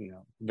not,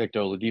 Victor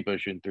Oladipo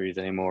shooting threes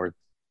anymore.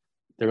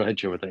 They're gonna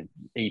hit you with an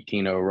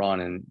 18-0 run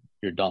and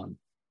you're done.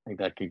 I think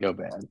that could go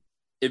bad.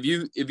 If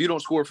you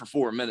don't score for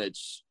 4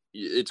 minutes,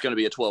 it's going to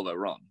be a 12-0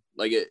 run.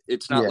 Like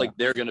it's not like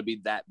they're going to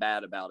be that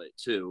bad about it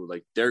too.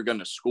 Like they're going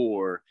to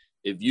score.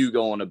 If you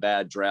go on a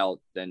bad drought,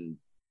 then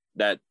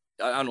I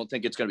don't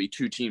think it's going to be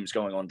 2 teams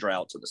going on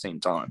droughts at the same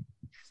time.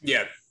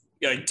 Yeah.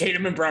 Like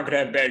Tatum and Brown could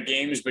have bad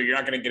games, but you're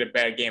not going to get a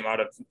bad game out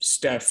of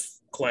Steph,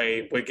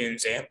 Clay,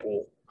 Wiggins, and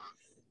Poole.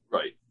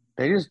 Right.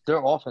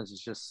 Their offense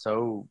is just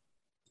so.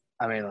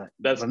 I mean, like,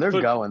 when they're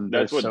going,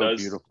 they're so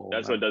beautiful.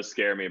 That's what does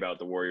scare me about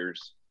the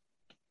Warriors.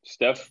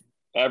 Steph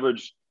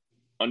averaged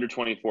under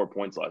 24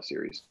 points last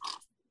series,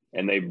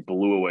 and they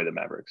blew away the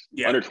Mavericks.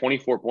 Yeah. Under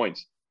 24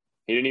 points.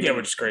 He didn't even. Yeah,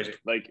 which is crazy.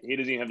 Like, he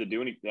doesn't even have to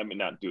do anything. I mean,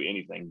 not do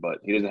anything, but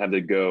he doesn't have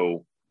to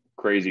go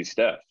crazy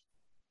Steph.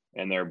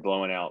 And they're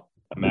blowing out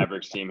a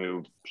Mavericks team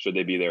who, should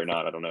they be there or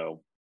not, I don't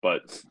know.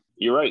 But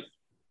you're right.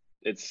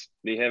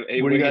 They have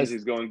Wiggins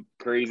who's going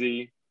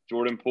crazy,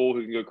 Jordan Poole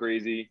who can go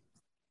crazy.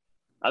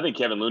 I think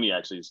Kevin Looney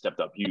actually stepped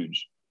up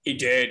huge. He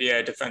did,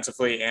 yeah,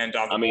 defensively and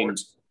on the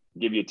boards.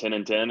 Give you 10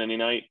 and 10 any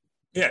night.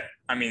 Yeah,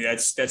 I mean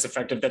that's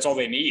effective. That's all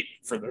they need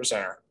for their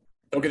center.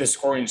 They'll get the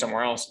scoring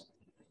somewhere else.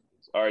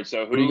 All right,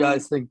 so what do you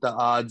guys think the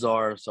odds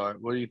are? Sorry,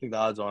 what do you think the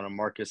odds are on a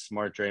Marcus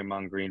Smart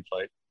Draymond Green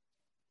fight?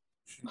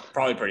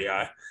 Probably pretty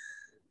high.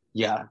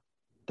 Yeah,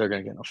 they're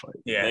gonna get in a fight.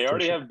 Yeah, they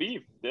already have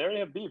beef.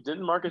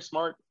 Didn't Marcus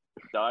Smart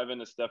dive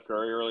into Steph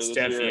Curry earlier this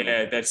year?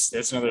 Yeah,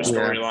 that's another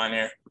storyline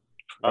here.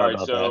 All right,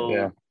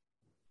 so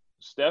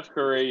Steph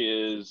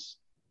Curry is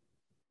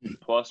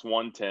plus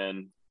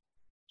 110,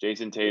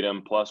 Jason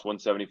Tatum plus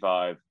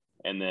 175,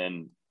 and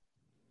then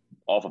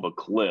off of a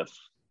cliff,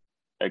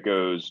 it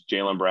goes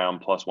Jaylen Brown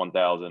plus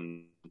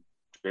 1,000,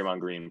 Draymond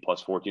Green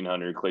plus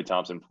 1,400, Klay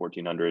Thompson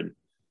 1,400,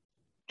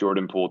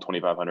 Jordan Poole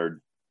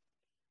 2,500,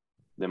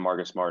 then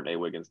Marcus Smart and A.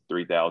 Wiggins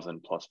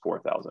 3,000 plus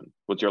 4,000.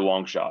 What's your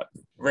long shot?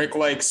 Rick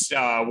likes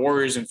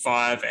Warriors in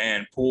 5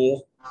 and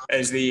Poole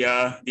as the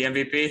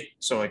MVP.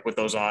 So like with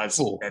those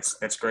odds,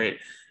 that's great.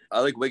 I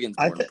like Wiggins.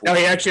 No,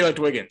 he actually liked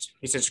Wiggins.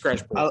 He said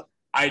scratch Poole.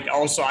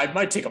 I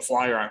might take a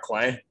flyer on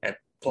Clay at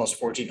plus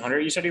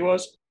 1,400. You said he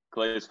was?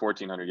 Clay is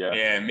 1,400, yeah.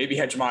 Yeah, maybe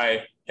hedge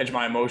my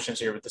emotions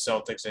here with the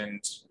Celtics,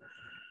 and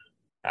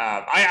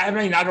I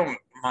mean I don't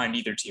mind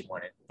either team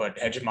winning, but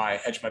hedge my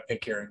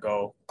pick here and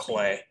go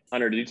Clay.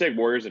 Hunter, did you take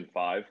Warriors in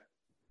 5?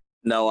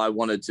 No, I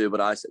wanted to,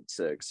 but I said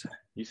 6.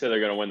 You said they're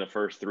going to win the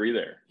first 3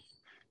 there.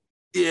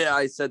 Yeah,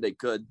 I said they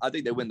could. I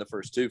think they win the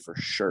first 2 for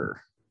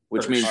sure.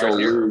 Which means they'll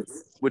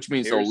lose. Which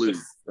means they'll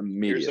lose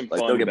immediately.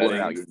 Like they'll get blown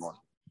out game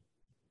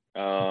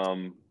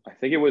 1. I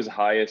think it was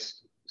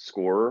highest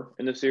scorer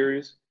in the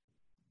series.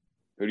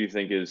 Who do you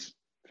think is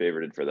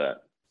favorited for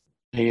that?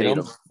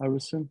 Tatum, I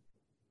would assume.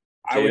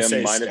 I would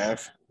say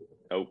Steph.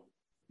 Oh,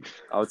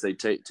 I would say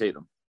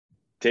Tatum.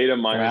 Tatum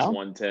minus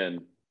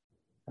 110,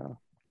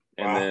 and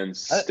then Uh,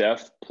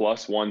 Steph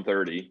plus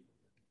 130,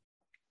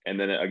 and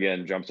then it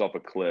again jumps off a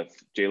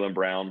cliff. Jaylen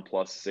Brown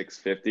plus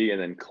 650,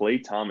 and then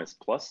Klay Thomas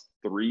plus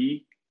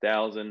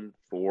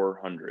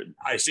 3,400.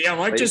 I see. I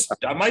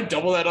might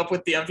double that up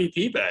with the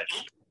MVP bet.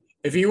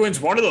 If he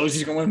wins one of those,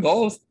 he's gonna win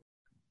both.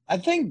 I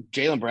think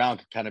Jaylen Brown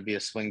could kind of be a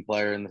swing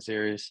player in the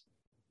series.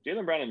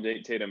 Jaylen Brown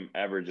and Tatum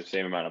averaged the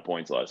same amount of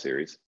points last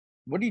series.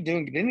 What are you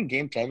doing? Didn't in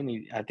Game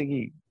 7? I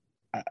don't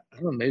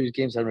know. Maybe it was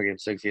Game 7 or Game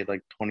 6. He had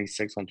like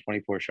 26 on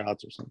 24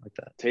 shots or something like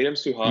that.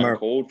 Tatum's too hot and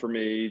cold for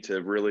me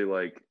to really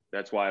like.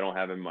 That's why I don't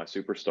have him in my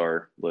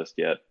superstar list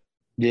yet.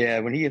 Yeah,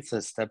 when he gets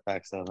a step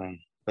back stuff in.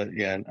 But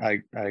yeah,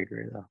 I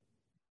agree though.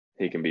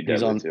 He can be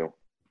deadly too.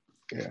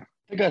 Yeah,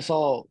 I think I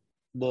saw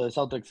the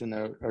Celtics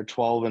are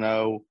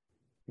 12-0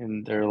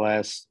 in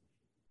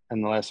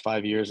the last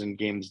 5 years in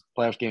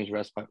playoff games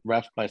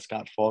ref by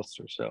Scott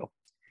Foster. So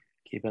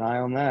keep an eye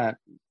on that.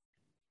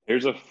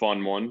 Here's a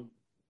fun one.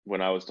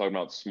 When I was talking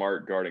about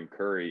Smart guarding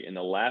Curry, in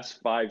the last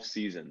 5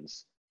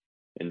 seasons,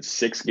 in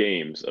 6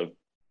 games of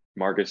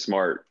Marcus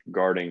Smart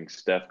guarding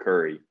Steph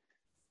Curry,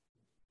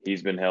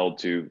 he's been held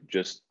to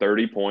just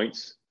 30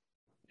 points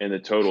in the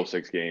total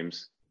 6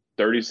 games,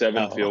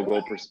 37 field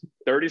goal,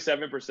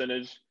 37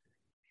 percentage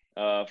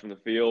from the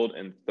field,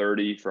 and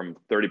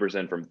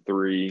 30% from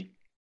 3,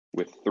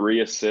 with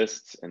 3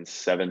 assists and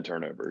 7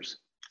 turnovers.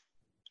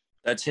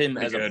 That's him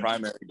as a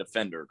primary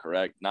defender,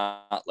 correct?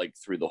 Not like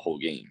through the whole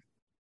game.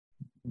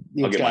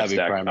 I'll It's get my gotta be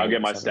stat. primary. I'll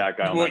get my center. stat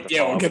guy on Well, that to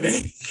yeah, we'll follow get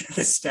up.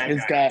 the stack.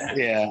 It's got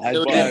yeah. It's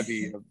No, gotta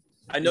be.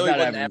 I know He's he not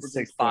wasn't averaging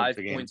averaging 6 5 points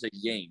a game. points a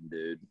game,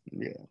 dude.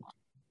 Yeah.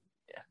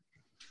 Yeah.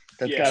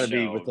 That's Yeah, got to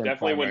be no, within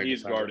definitely when primary he's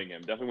defender. guarding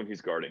him. Definitely when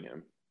he's guarding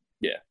him.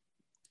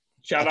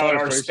 Shout I thought out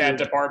his our first stat year-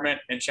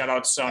 department and shout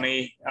out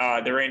Sonny.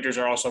 The Rangers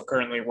are also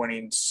currently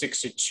winning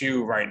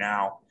 6-2 right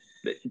now.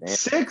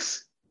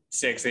 6?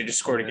 6. They just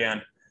scored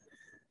again.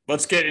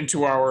 Let's get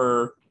into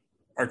our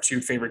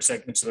two favorite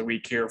segments of the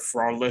week here: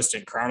 fraud list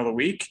and crown of the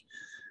week.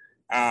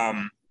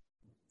 Hunter,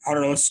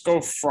 let's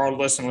go fraud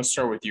list and let's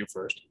start with you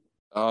first.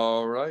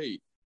 All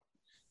right.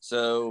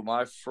 So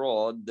my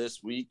fraud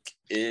this week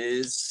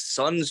is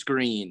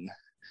sunscreen.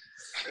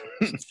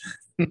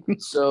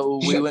 So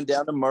we went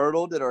down to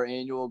Myrtle, did our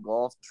annual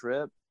golf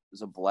trip. It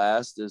was a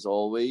blast as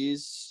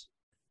always.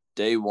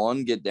 Day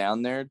one, get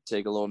down there,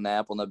 take a little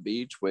nap on the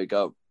beach, wake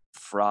up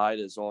fried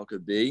as all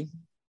could be.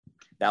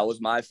 That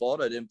was my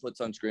fault. I didn't put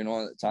sunscreen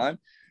on at the time.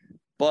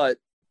 But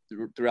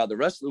throughout the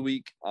rest of the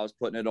week, I was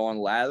putting it on,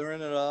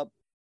 lathering it up.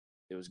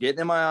 It was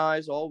getting in my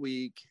eyes all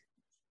week.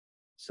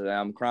 So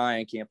now I'm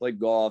crying, can't play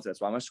golf.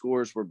 That's why my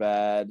scores were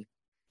bad.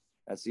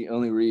 That's the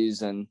only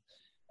reason.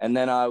 And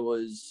then I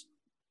was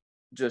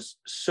just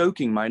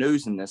soaking my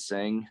nose in this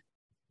thing,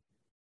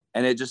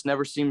 and it just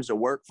never seems to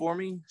work for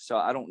me. So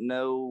I don't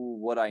know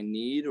what I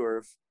need, or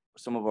if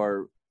some of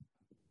our,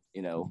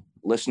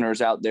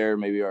 listeners out there,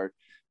 maybe our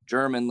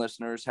German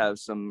listeners, have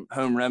some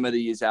home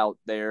remedies out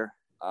there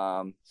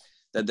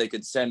that they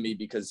could send me,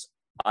 because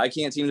I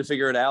can't seem to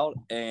figure it out.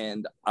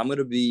 And I'm going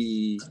to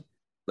be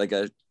like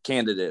a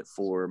candidate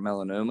for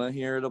melanoma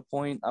here at a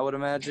point, I would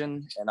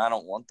imagine. And I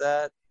don't want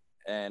that.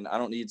 And I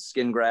don't need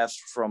skin grafts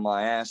from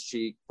my ass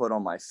cheek put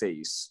on my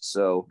face.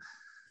 So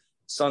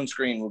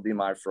sunscreen will be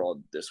my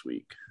fraud this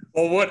week.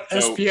 Well, what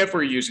SPF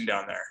were you using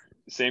down there?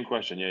 Same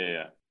question.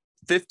 Yeah.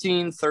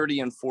 15, 30,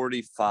 and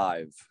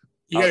 45.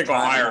 You got to go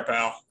higher,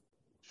 pal.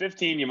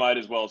 15, you might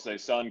as well say,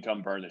 son,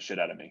 come burn the shit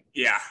out of me.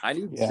 Yeah. I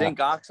need Yeah. zinc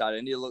oxide.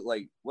 I need to look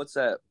like, what's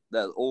that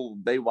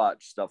old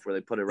Baywatch stuff where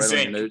they put it right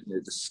Zinc. on your nose and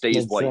it just stays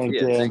That's white. zinc,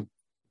 Yeah, yeah. zinc.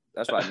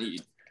 That's what I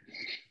need.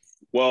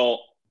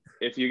 Well,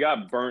 if you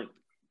got burnt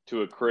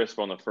to a crisp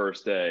on the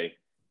first day,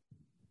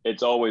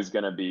 it's always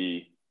going to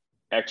be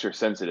extra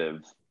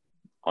sensitive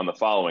on the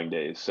following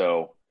days.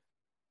 So,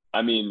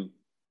 I mean,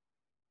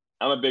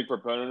 I'm a big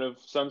proponent of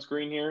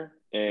sunscreen here,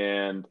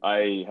 and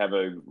I have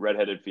a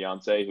redheaded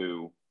fiance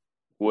who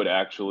would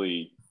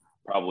actually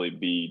probably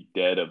be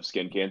dead of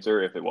skin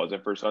cancer if it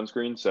wasn't for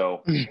sunscreen.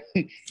 So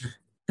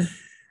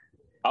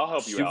I'll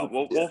help you out.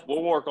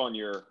 We'll work on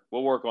your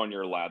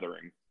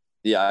lathering.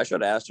 Yeah, I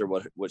should have asked her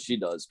what she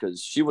does,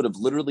 because she would have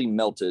literally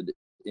melted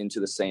into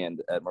the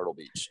sand at Myrtle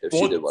Beach if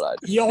she did what I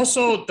did. He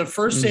also, the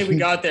first day we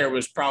got there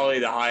was probably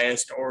the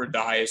highest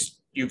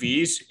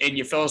UVs, and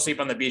you fell asleep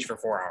on the beach for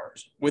 4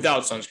 hours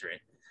without sunscreen.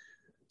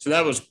 So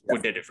that was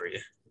what did it for you.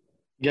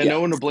 Yeah,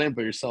 no one to blame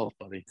but yourself,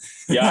 buddy.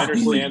 Yeah, I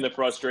understand the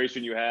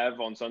frustration you have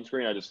on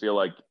sunscreen. I just feel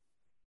like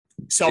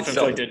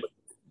Self-inflicted. Oh,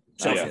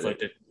 yeah.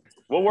 Self-inflicted.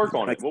 we'll work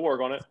on it.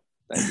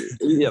 Thank you.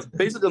 Yeah,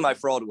 basically my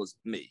fraud was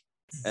me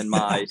and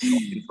my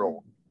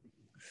self-control.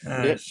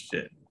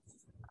 Shit.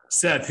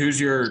 Seth,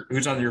 who's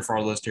on your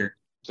fraud list here?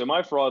 So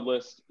my fraud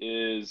list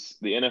is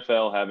the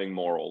NFL having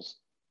morals.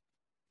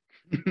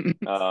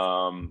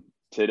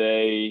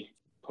 Today,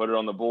 put it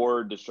on the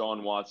board.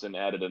 Deshaun Watson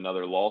added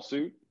another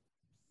lawsuit.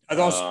 I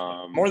thought it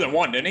was more than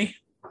one, didn't he?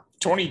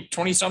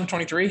 20 some,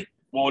 23?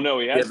 Well, no,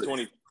 he had Yeah,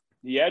 20.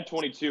 He had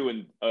 22,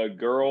 and a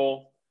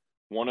girl,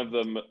 one of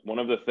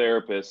the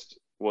therapists,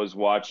 was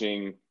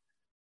watching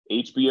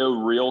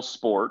HBO Real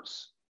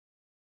Sports,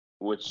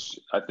 which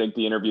I think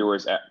the interviewer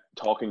is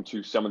talking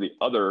to some of the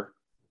other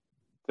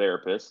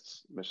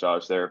therapists,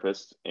 massage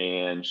therapists,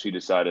 and she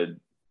decided,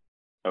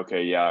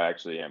 okay, yeah, I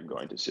actually am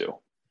going to sue.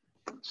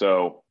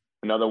 So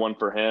another one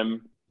for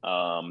him.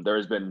 There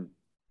has been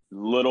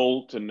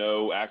little to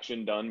no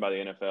action done by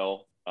the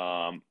NFL.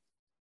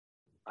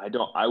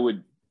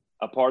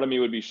 A part of me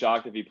would be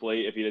shocked if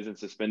he isn't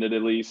suspended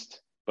at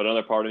least, but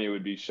another part of me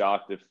would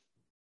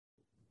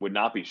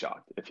not be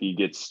shocked if he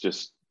gets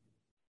just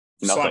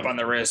nothing. Slap on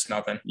the wrist,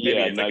 nothing.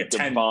 Yeah, Maybe like a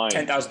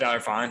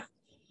 $10,000 fine.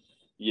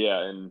 Yeah,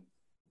 and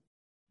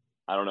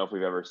I don't know if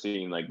we've ever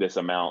seen like this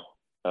amount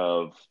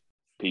of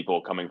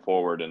people coming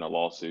forward in a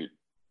lawsuit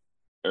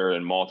or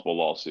in multiple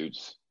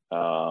lawsuits.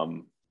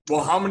 Well,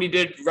 how many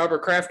did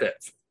Robert Kraft have?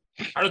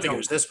 I don't think it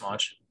was this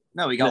much.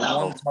 No, he got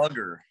one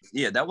tugger.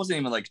 Yeah, that wasn't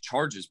even like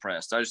charges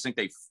pressed. I just think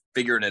they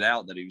figured it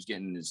out that he was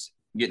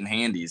getting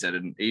handies at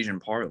an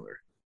Asian parlor.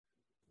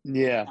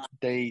 Yeah,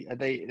 they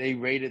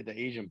raided the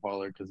Asian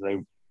parlor because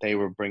they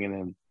were bringing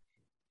in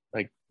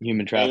like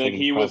human And trafficking. then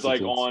he was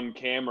like prostitutes. on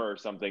camera or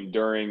something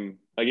during,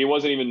 like he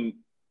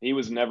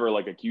was never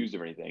like accused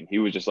of anything. He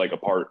was just like a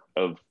part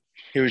of.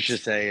 He was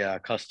just a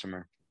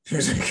customer.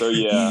 So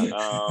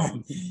yeah,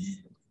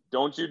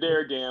 don't you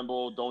dare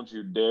gamble. Don't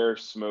you dare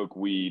smoke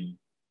weed.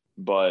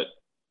 But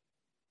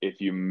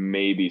if you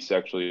maybe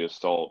sexually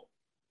assault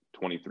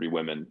 23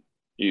 women,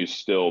 you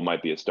still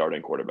might be a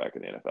starting quarterback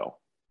in the NFL.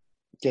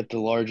 Get the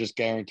largest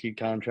guaranteed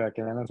contract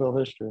in NFL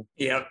history.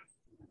 Yep.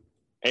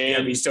 And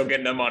And he's still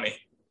getting the money.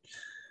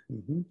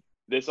 Mm-hmm.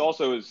 this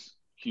also is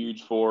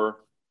huge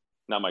for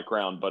not Mike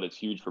Brown, but it's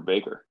huge for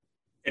Baker.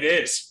 It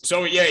is.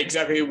 So, yeah,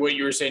 exactly what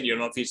you were saying. You don't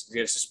know if he's going to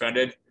get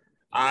suspended.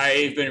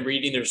 I've been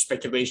reading there's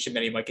speculation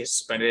that he might get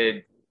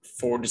suspended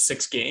 4 to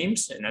 6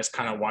 games, and that's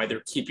kind of why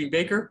they're keeping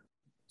Baker,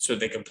 so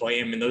they can play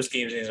him in those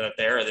games and he's not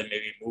there, and then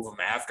maybe move him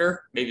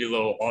after, maybe a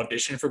little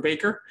audition for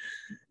Baker.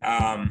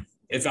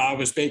 If I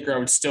was Baker, I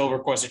would still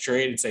request a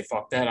trade and say,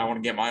 fuck that. I want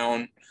to get my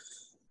own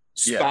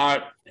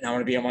spot, and I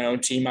want to be on my own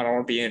team. I don't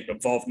want to be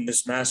involved in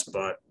this mess,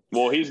 but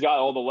Well, he's got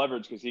all the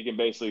leverage because he can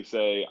basically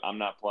say, I'm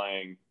not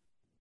playing,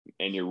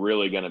 and you're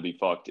really going to be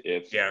fucked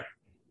if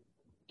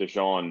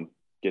Deshaun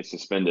gets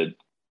suspended.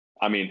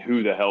 I mean,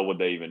 who the hell would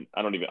they even –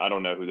 I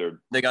don't know who they're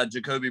 – They got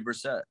Jacoby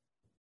Brissett.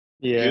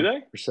 Yeah. Do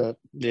they? Percent.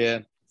 Yeah.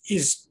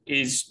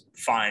 he's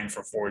fine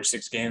for 4 to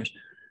 6 games.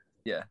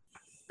 Yeah.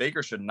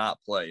 Baker should not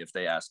play if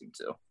they ask him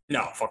to.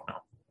 No, fuck no.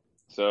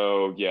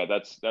 So, yeah,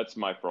 that's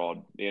my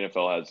fraud. The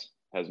NFL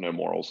has no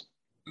morals.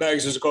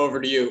 Megs, let's go over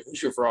to you.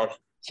 Who's your fraud?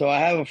 So I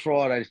have a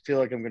fraud. I feel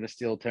like I'm going to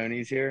steal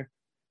Tony's here.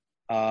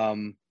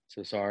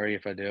 So sorry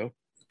if I do.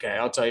 Okay,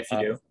 I'll tell you if you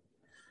do.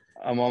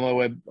 I'm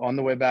on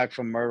the way back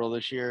from Myrtle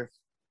this year,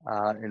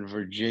 in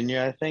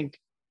Virginia. I think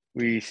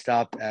we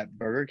stopped at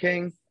Burger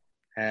King,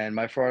 and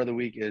my fraud of the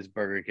week is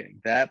Burger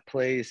King. That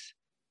place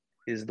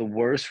is the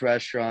worst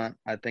restaurant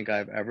I think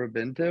I've ever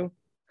been to.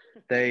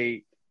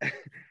 They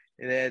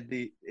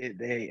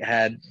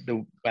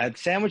had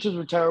sandwiches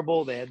were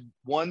terrible. They had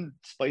one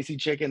spicy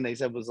chicken they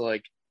said was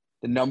like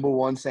the number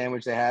one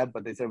sandwich they had,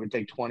 but they said it would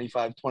take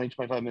 25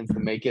 minutes to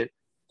make it.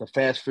 It's a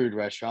fast food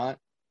restaurant.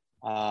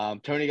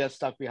 Tony got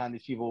stuck behind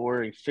these people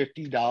ordering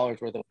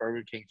 $50 worth of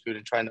Burger King food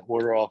and trying to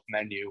order off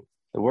menu.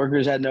 The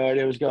workers had no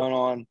idea what was going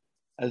on.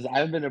 As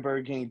I've been to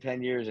Burger King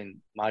 10 years, and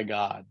my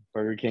God,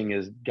 Burger King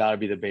has got to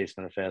be the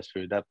basement of fast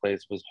food. That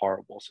place was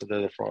horrible. So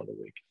they're the fraud of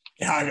the week.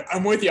 Yeah,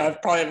 I'm with you. I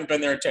probably haven't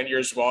been there in 10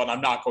 years as well, and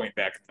I'm not going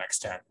back in the next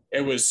 10.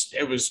 It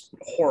was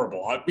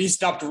horrible. We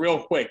stopped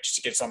real quick just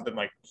to get something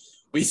like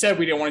 – we said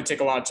we didn't want to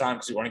take a lot of time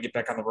because we want to get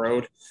back on the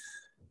road.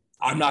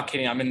 I'm not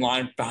kidding. I'm in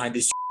line behind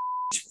these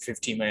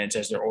 15 minutes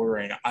as they're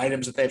ordering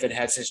items that they haven't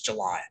had since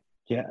July.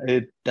 Yeah,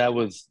 that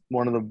was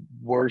one of the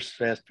worst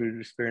fast food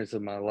experiences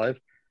of my life.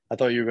 I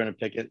thought you were going to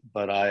pick it,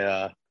 but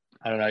I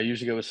don't know. I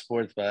usually go with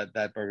sports, but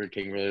that Burger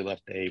King really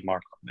left a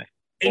mark on me.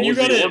 And you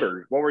got the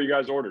order? What were you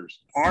guys' orders?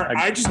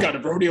 I just got a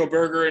rodeo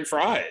burger and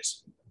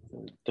fries.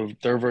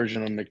 Their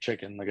version of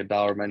McChicken, like a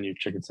 $1 menu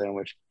chicken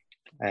sandwich,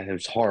 and it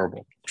was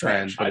horrible.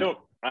 Trash.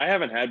 I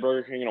haven't had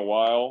Burger King in a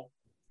while,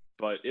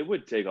 but it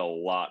would take a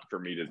lot for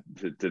me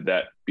to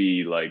that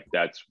be like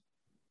that's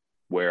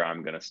where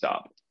I'm gonna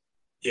stop.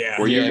 Yeah.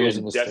 Were you it was a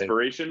in mistake.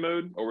 desperation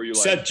mode, or were you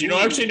like? Seth, do you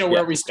actually know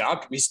where we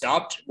stopped? We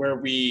stopped where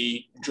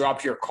we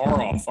dropped your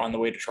car off on the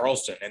way to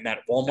Charleston in that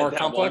Walmart At that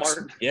complex.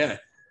 Walmart? Yeah,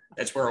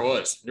 that's where it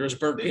was. There was a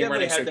Burger They King right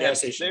definitely next to had a to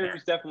gas have, station.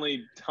 there's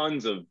definitely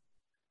tons of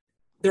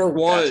There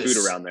was fast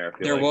food around there. I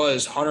feel There like.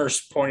 was. Hunter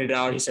pointed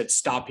out. He said,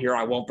 "Stop here.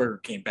 I want Burger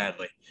King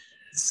badly."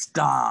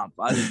 Stop.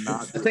 I did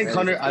not. I think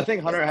Hunter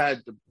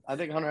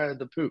had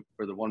the poop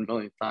for the 1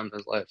 millionth time in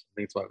his life. I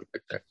think that's why we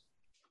picked there.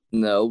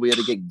 No, we had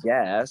to get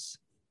gas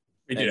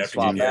We did and have to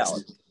swap do out.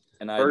 this.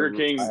 And Burger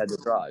King- I had to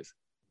drive.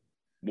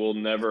 Will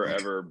never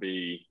ever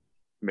be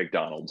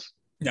McDonald's.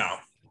 No,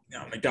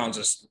 McDonald's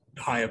is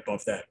high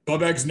above that.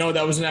 Bubbags, no,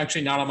 that wasn't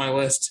actually not on my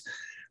list.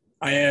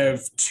 I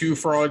have 2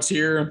 frauds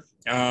here.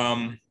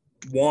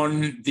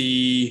 One,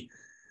 the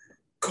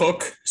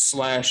cook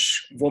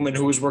 / woman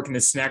who was working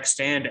the snack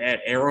stand at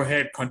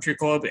Arrowhead Country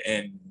Club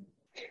in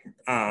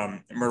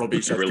Myrtle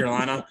Beach, South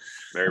Carolina.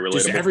 Very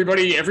Just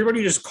relatable.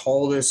 everybody just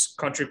call this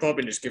country club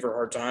and just give her a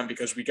hard time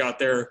because we got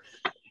there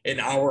an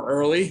hour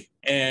early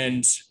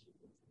and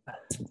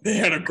they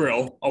had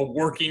a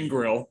working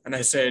grill. And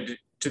I said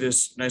to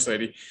this nice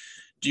lady,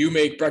 "Do you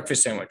make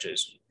breakfast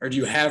sandwiches or do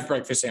you have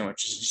breakfast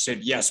sandwiches?" She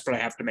said, "Yes, but I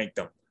have to make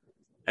them."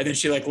 And then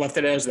she left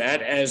it as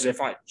that, as if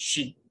I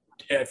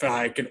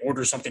can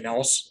order something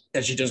else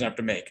that she doesn't have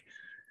to make.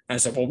 And I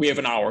said, "Well, we have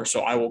an hour, so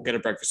I will get a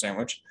breakfast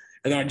sandwich."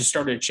 And then I just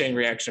started a chain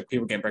reaction of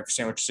people getting breakfast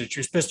sandwiches. So she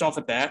was pissed off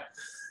at that.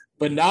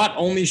 But not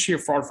only is she a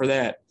fraud for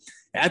that,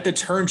 at the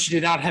turn, she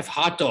did not have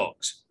hot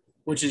dogs,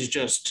 which is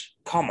just,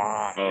 come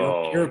on.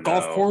 You're a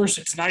golf course.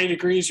 It's 90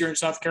 degrees. You're in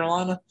South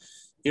Carolina.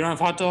 You don't have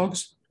hot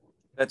dogs?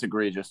 That's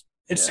egregious.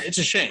 It's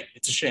a shame.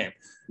 It's a shame.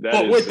 That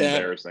But is with that-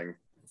 embarrassing.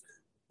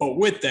 But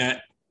with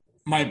that,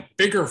 my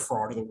bigger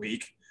fraud of the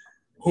week,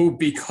 who,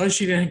 because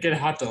she didn't get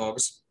hot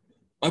dogs,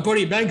 my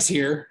buddy Megs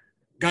here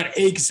got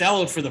egg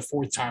salad for the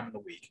 4th time in the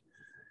week.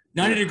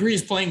 90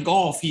 degrees playing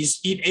golf. He's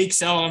eating egg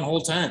salad on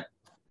hole 10.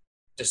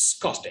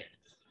 Disgusting.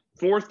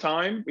 4th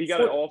time? We got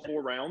it all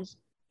 4 rounds?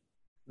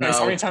 Nice. How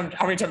No. many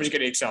times did you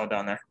get egg salad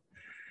down there?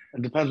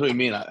 It depends what you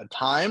mean. At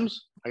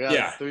times, I got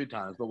Yeah. 3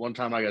 times, but one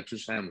time I got 2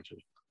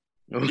 sandwiches.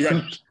 You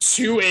got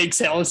 2 egg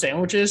salad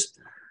sandwiches?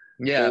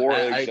 Yeah, 4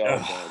 I- egg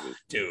salad ugh.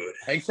 sandwiches. Dude.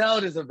 egg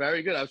salad is a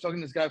very good. I was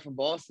talking to this guy from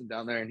Boston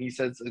down there, and he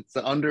says it's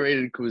an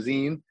underrated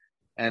cuisine,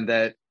 and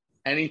that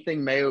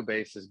anything mayo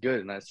based is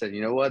good. And I said,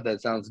 you know what?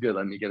 That sounds good.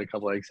 Let me get a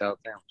couple egg salad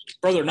sandwiches.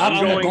 Brother, not I'm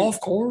on a going- golf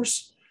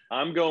course.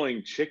 I'm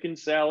going chicken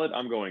salad.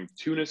 I'm going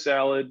tuna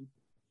salad.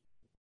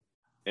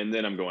 And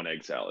then I'm going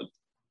egg salad.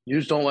 You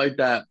just don't like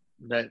that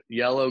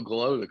yellow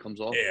glow that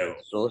comes off. Ew.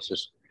 It's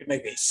delicious. It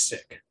make me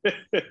sick. You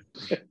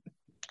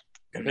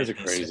guys are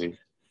crazy.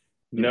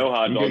 No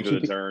hot You dog gotta to the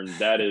keep it- turn.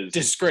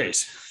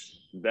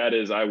 That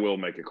is, I will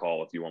make a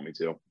call if you want me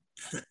to.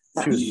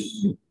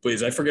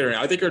 Please, I forget her name.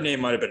 I think her name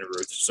might have been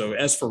Ruth. So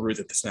ask for Ruth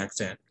at the snack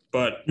stand.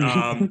 But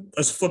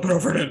let's flip it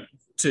over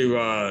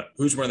to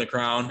who's wearing the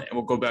crown, and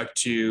we'll go back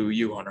to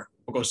you, Hunter.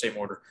 We'll go same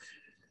order.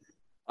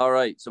 All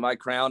right. So my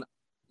crown,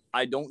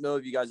 I don't know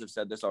if you guys have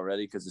said this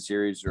already because the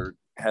series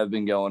have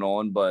been going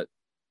on, but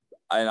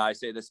and I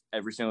say this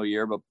every single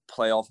year, but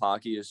playoff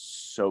hockey is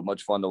so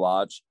much fun to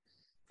watch.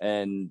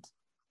 And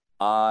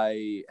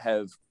I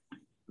have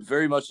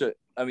very much, the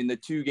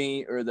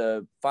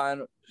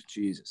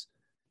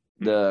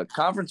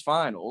conference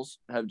finals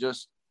have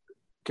just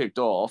kicked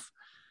off.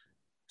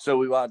 So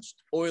we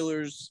watched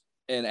Oilers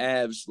and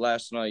Avs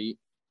last night,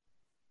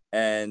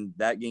 and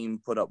that game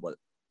put up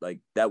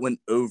that went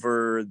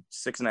over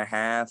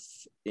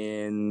 6.5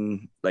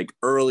 in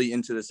early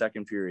into the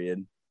second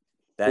period.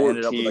 That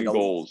ended up with 14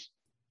 goals.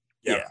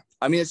 Yeah.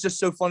 I mean, it's just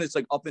so fun. It's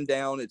up and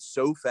down. It's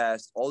so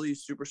fast. All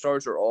these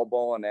superstars are all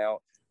balling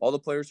out. All the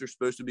players are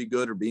supposed to be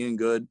good or being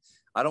good.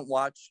 I don't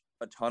watch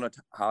a ton of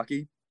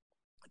hockey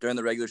during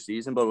the regular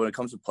season, but when it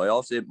comes to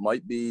playoffs, it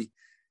might be,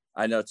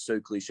 I know it's so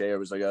cliche. It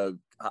was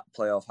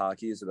playoff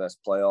hockey is the best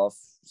playoff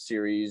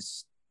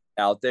series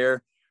out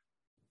there.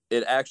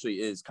 It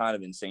actually is kind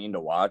of insane to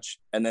watch.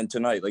 And then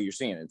tonight, like you're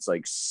seeing, it's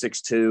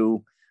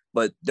 6-2,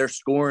 but they're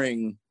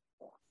scoring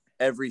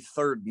every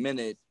third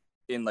minute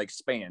in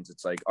spans.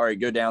 It's all right,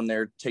 go down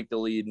there, take the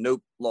lead.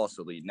 Nope, lost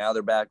the lead. Now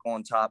they're back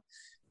on top.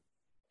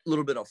 A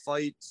little bit of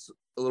fights,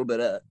 a little bit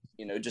of,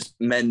 just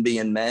men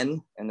being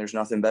men, and there's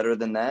nothing better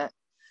than that.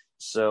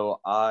 So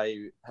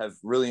I have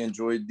really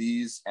enjoyed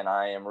these, and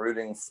I am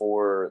rooting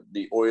for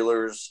the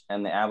Oilers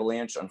and the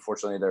Avalanche.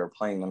 Unfortunately, they're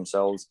playing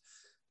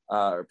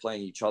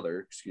each other,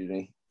 excuse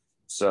me.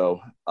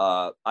 So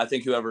I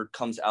think whoever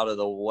comes out of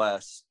the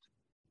West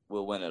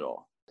will win it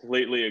all.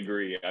 Completely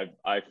agree.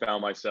 I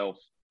found myself,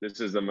 this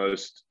is the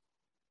most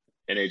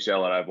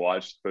NHL that I've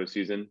watched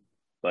postseason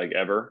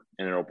ever,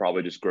 and it'll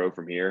probably just grow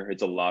from here.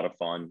 It's a lot of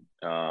fun.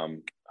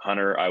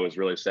 Hunter, I was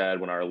really sad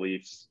when our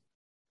Leafs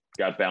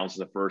got bounced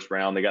in the first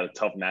round. They got a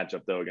tough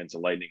matchup though against the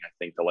Lightning. I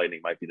think the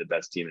Lightning might be the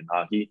best team in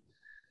hockey,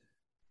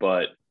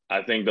 but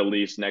I think the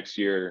Leafs next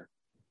year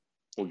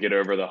will get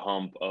over the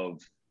hump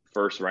of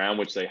first round,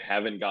 which they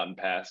haven't gotten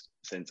past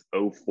since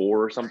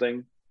 2004 or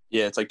something.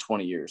 Yeah, it's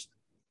 20 years.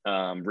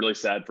 Really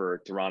sad for a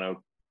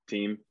Toronto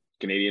team,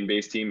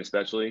 Canadian-based team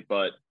especially,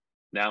 but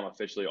now I'm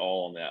officially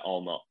all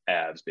on the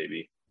Avs,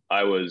 baby.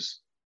 I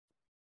was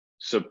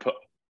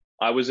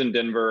in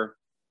Denver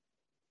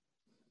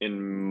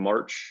in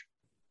March,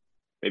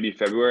 maybe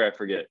February, I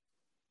forget.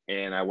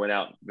 And I went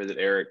out and visit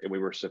Eric, and we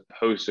were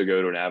supposed to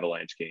go to an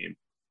Avalanche game.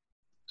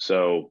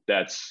 So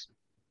that's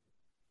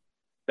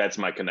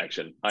my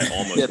connection. I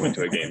almost went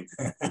to a game.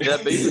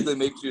 That basically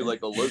makes you a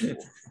local.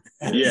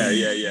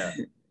 Yeah.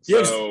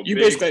 So you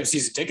basically have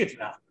season tickets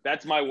now.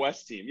 That's my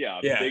West team. Yeah.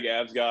 Big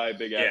Avs guy.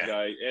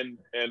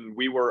 And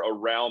we were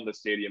around the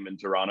stadium in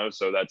Toronto,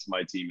 so that's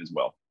my team as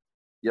well.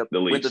 Yep.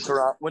 The went Leafs.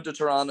 to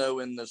Toronto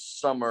in the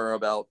summer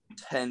about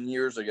 10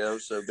 years ago.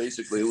 So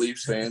basically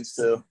Leafs fans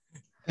too.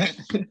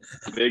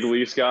 Big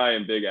Leafs guy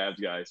and big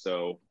Avs guy.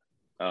 So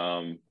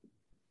I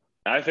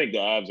think the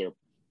Avs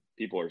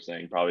people are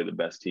saying probably the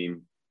best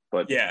team.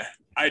 But yeah,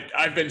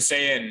 I've been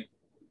saying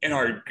in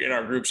our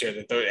groups here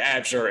that the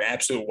Avs are an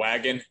absolute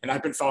wagon, and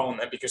I've been following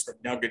them because the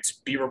Nuggets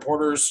beat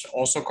reporters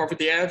also covered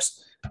the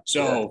Avs.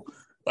 So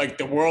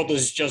the world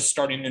is just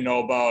starting to know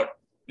about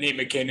Nate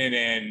McKinnon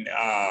and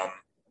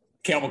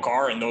Cale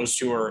Makar, and those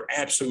two are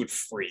absolute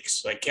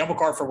freaks. Cale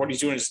Makar, for what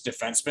he's doing as a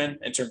defenseman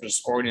in terms of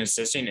scoring and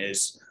assisting,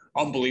 is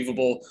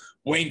unbelievable.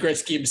 Wayne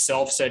Gretzky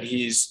himself said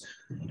he's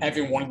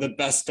having one of the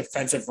best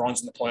defensive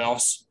runs in the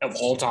playoffs of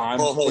all time,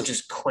 which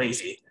is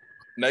crazy.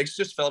 Megs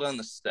just fell down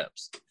the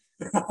steps.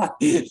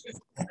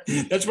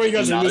 That's why you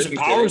guys are losing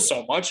power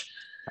so much.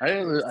 I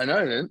know I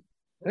didn't.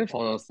 I didn't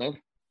fall on a step.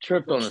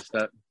 Tripped on a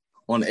step.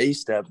 On a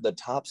step, the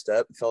top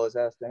step, fell his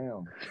ass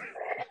down.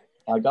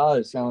 My God,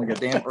 it sounds like a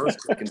damn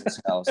earthquake in this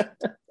house.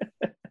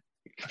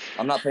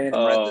 I'm not paying him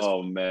rent.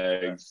 Oh,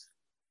 Megs.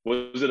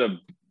 Was it a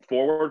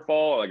forward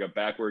fall or a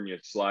backward and you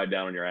slide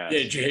down on your ass? Yeah,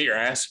 did you hit your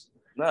ass?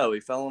 No, he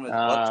fell on his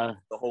butt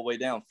the whole way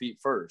down, feet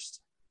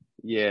first.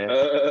 Yeah.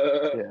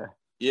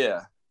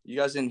 Yeah. You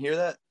guys didn't hear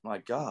that? My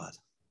God.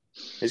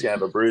 He's going to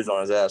have a bruise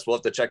on his ass. We'll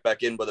have to check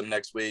back in with him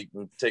next week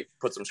and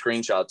put some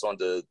screenshots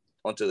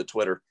onto the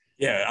Twitter.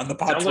 Yeah, on the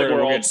pod Twitter,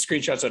 we'll get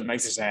screenshots of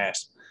Mike's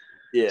ass.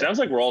 Yeah. Sounds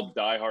like we're all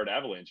diehard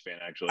Avalanche fan,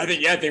 actually. I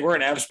think, they were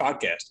an Avs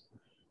podcast.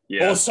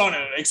 Yeah. Well, Sonny,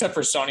 except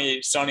for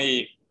Sonny,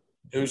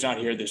 who's not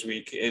here this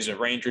week, is a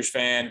Rangers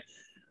fan.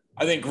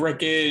 I think Rick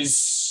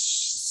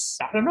is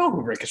 – I don't know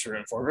who Rick is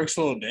rooting for. Rick's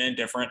a little bit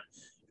indifferent.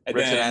 And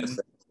Rick's then, an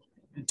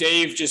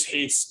Dave just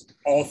hates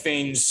all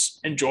things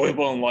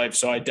enjoyable in life,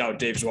 so I doubt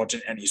Dave's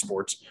watching any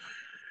sports.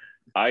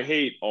 I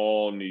hate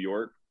all New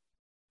York,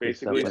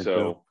 basically. Definitely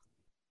So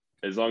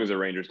as long as the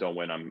Rangers don't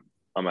win,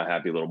 I'm a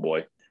happy little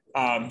boy.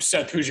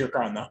 Seth, who's your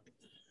crown though?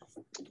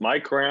 My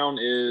crown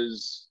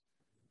is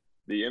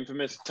the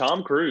infamous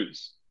Tom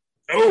Cruise,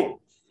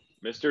 Oh,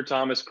 Mr.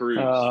 Thomas Cruise.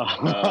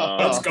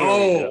 let's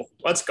go.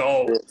 Let's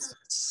go.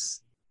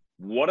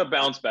 What a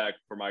bounce back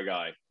for my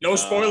guy. No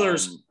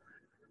spoilers.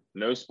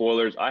 No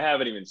spoilers. I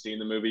haven't even seen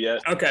the movie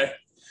yet, Okay.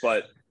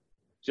 but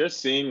just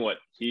seeing what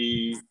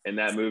he and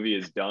that movie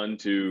has done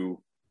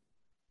to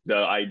the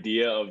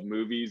idea of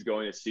movies,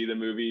 going to see the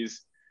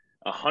movies,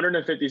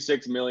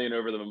 156 million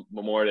over the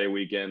Memorial Day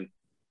weekend.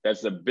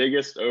 That's the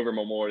biggest over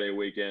Memorial Day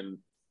weekend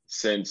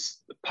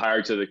since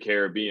Pirates of the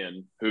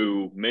Caribbean,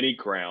 who many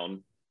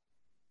crown.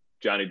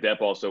 Johnny Depp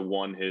also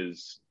won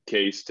his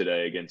case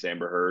today against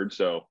Amber Heard.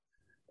 So,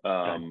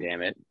 God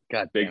damn it.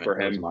 God big damn it. for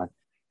That was him. mine.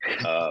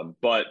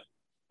 But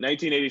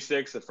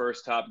 1986, the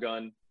first Top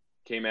Gun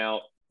came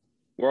out.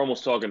 We're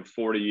almost talking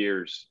 40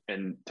 years,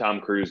 and Tom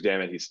Cruise, damn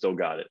it, he's still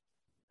got it.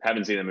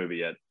 Haven't seen the movie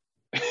yet.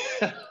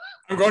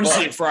 I'm going to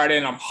see it Friday,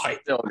 and I'm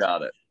hyped. Still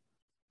got it.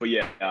 But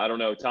yeah, I don't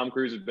know. Tom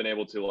Cruise has been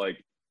able to like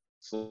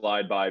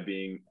slide by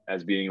being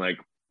like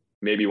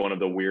maybe one of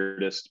the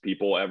weirdest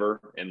people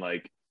ever in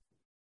like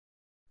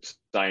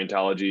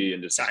Scientology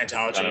and just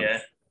Scientology, kind of yeah.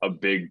 a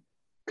big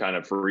kind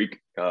of freak.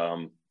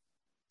 Come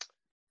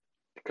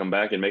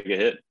back and make a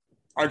hit.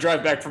 Our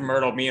drive back from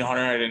Myrtle, me and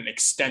Hunter had an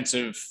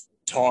extensive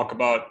talk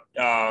about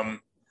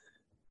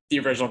the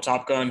original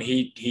Top Gun.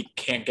 He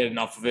can't get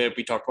enough of it.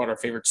 We talked about our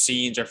favorite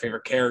scenes, our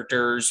favorite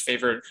characters,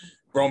 favorite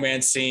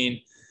romance scene.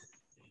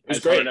 It was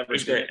Has great. Hunter never It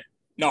was seen great. it?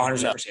 No,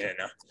 Hunter's No. never seen it.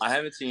 No. I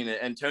haven't seen it,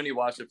 and Tony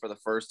watched it for the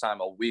first time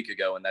a week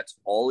ago, and that's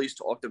all he's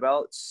talked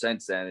about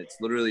since then. It's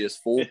literally his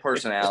full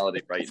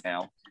personality right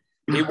now.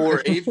 He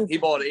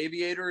bought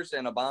aviators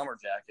and a bomber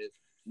jacket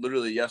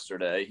literally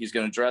yesterday. He's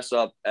going to dress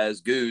up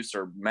as Goose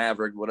or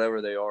Maverick,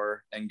 whatever they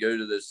are, and go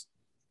to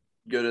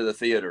the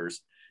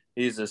theaters.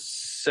 He's a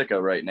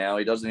sicko right now.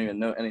 He doesn't even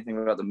know anything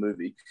about the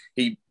movie.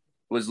 I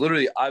was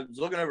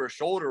looking over his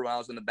shoulder when I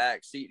was in the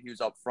back seat. He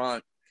was up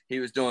front. He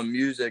was doing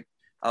music.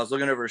 I was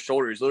looking over his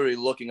shoulder. He's literally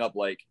looking up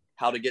like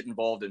how to get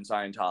involved in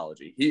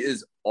Scientology. He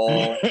is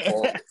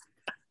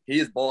he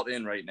is bought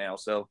in right now.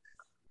 So,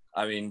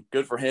 I mean,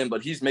 good for him,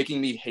 but he's making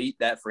me hate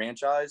that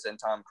franchise and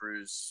Tom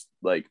Cruise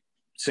like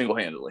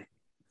single-handedly.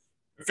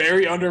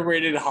 Very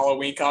underrated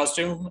Halloween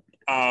costume.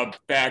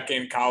 Back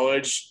in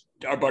college,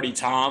 our buddy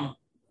Tom,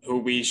 who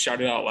we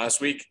shouted out last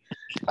week,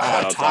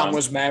 Shout out, Tom Tom.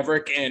 was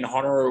Maverick and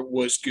Hunter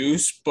was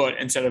Goose, but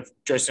instead of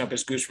dressing up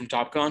as Goose from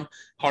Top Gun,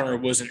 Hunter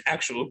was an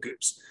actual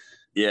Goose.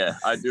 Yeah,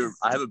 I do.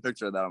 I have a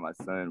picture of that on my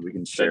phone. We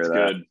can share That's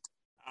that. good.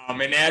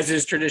 And as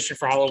is tradition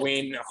for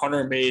Halloween,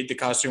 Hunter made the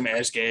costume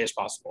as gay as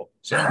possible.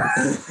 So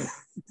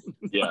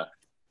Yeah.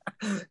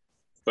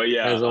 But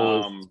yeah, As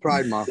always,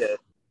 Pride Month.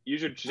 you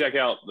should check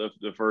out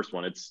the first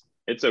one. It's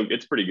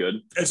pretty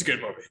good. it's a good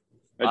movie.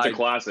 It's I- a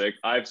classic.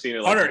 I've seen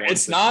it like Hunter, once,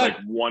 it's not- like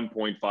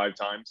 1.5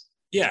 times.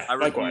 Yeah, I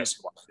really likewise.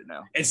 want to watch it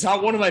now. It's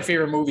not one of my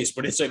favorite movies,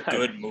 but it's a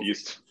good movie.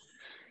 Used-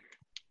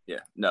 Yeah,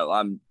 no,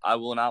 I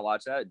will not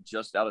watch that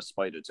just out of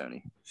spite of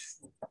Tony.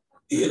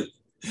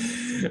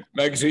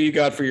 Megs, who you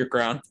got for your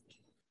crown?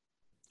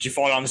 Did you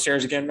fall down the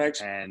stairs again,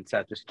 Megs? And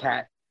Seth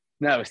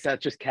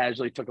just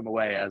casually took him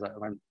away as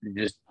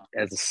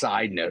a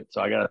side note.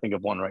 So I got to think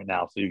of one right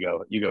now. So you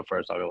go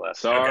first. I'll go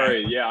last.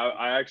 Sorry. Yeah,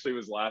 I actually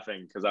was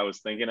laughing because I was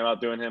thinking about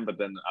doing him, but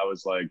then I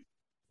was like,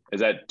 is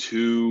that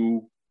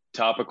too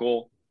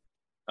topical?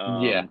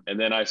 Yeah. And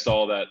then I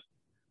saw that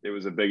it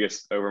was the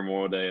biggest over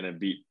Memorial Day and it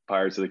beat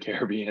Pirates of the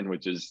Caribbean,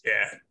 which is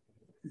Yeah.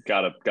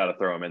 gotta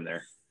throw him in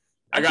there.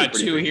 I got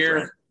Actually, two pretty big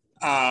here.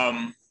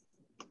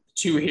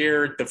 Two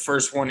here. The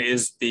first one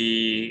is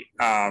the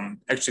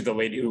actually the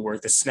lady who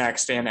worked the snack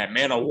stand at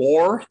Man of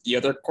War, the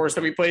other course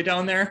that we played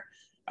down there.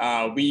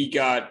 We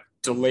got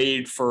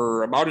delayed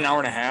for about an hour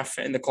and a half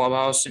in the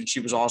clubhouse, and she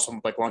was awesome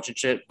with like lunch and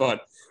shit.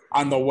 But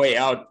on the way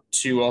out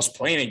to us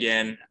playing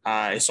again,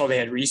 I saw they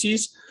had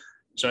Reese's.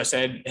 So I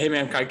said, "Hey,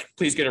 ma'am, can I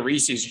please get a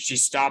Reese's?" And she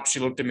stopped. She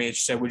looked at me and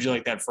she said, "Would you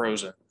like that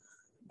frozen?"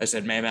 I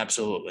said, "Ma'am,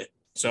 absolutely."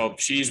 So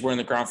she's wearing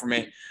the crown for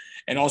me.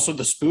 And also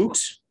the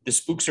Spooks. The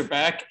Spooks are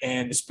back,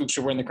 and the Spooks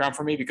are wearing the crown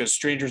for me because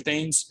Stranger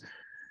Things,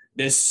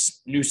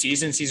 this new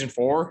season, season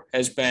 4,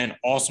 has been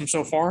awesome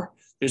so far.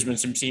 There's been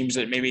some teams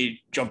that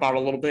maybe jump out a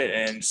little bit.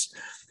 And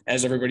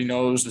as everybody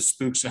knows, the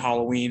Spooks and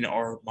Halloween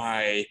are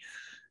my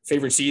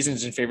favorite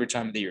seasons and favorite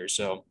time of the year.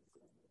 So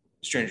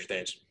Stranger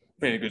Things,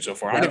 pretty good so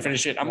far. I didn't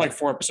finish it. I'm like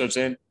 4 episodes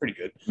in. Pretty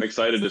good. I'm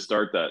excited to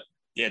start that.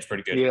 Yeah, it's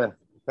pretty good. Yeah,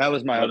 that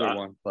was my But other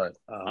one. But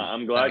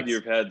I'm glad thanks.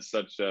 you've had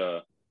such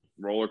a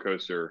roller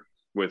coaster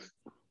with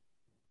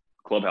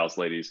Clubhouse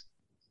ladies.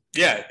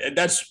 Yeah,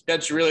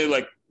 that's really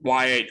like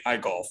why I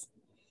golf.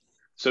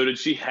 So did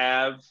she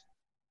have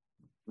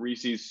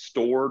Reese's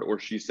stored, or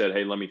she said,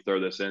 "Hey, let me throw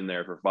this in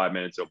there for 5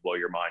 minutes. It'll blow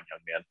your mind, young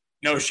man."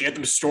 No, she had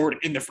them stored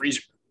in the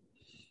freezer.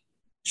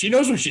 She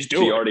knows what she's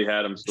doing. She already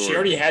had them stored. She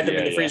already had them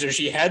in the Yeah. freezer.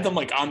 She had them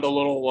like on the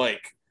little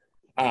like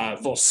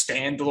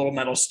the little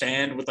metal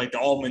stand with like the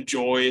almond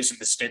joys and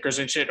the stickers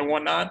and shit and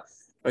whatnot.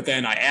 But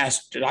then I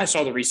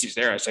saw the Reese's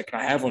there. I was like, "Can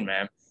I have one,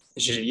 ma'am?"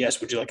 And she said, "Yes.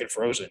 Would you like it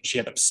frozen?" She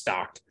had them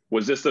stocked.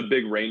 Was this the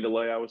big rain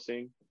delay I was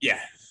seeing? Yeah.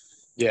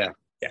 Yeah.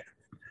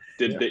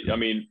 I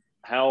mean,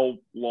 how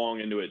long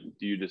into it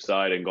do you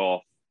decide in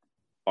golf,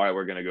 all right,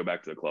 we're going to go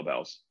back to the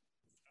clubhouse?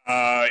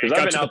 Because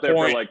I've been out there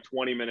for like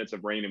 20 minutes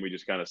of rain and we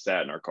just kind of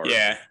sat in our car.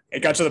 Yeah.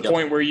 It got to the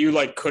point where you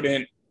like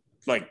couldn't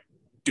like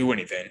do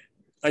anything.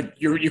 Like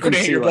you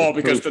couldn't hit your ball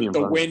because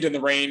the wind and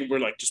the rain were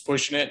like just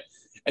pushing it.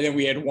 And then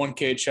we had one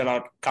kid, shout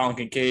out Colin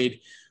Kincaid,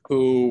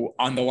 who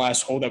on the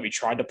last hole that we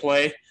tried to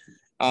play,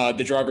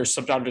 the driver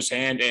slipped out of his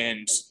hand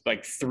and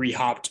like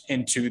 3-hopped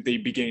into the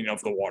beginning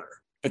of the water.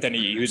 But then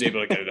he was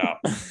able to get it out.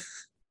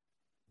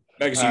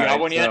 Megs, you got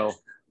one yet?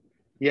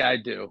 Yeah, I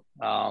do.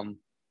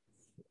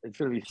 It's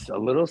going to be a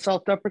little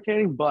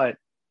self-deprecating, but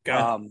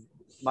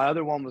my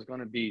other one was going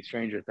to be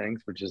Stranger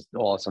Things, which is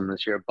awesome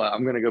this year. But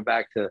I'm going to go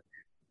back to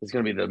it's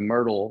going to be the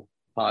Myrtle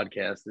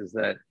podcast. Is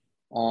that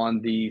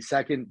on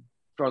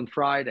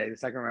Friday, the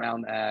second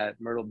round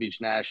at Myrtle Beach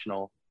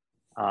National?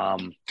 I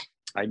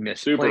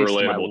misplaced super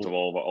relatable to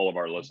all of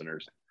our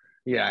listeners.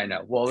 Yeah, I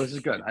know. Well, this is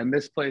good. I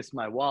misplaced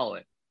my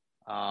wallet.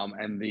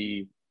 And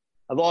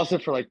I lost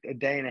it for like a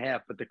day and a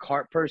half, but the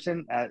cart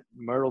person at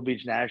Myrtle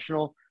Beach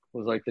National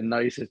was like the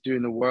nicest dude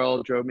in the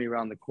world, drove me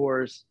around the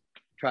course,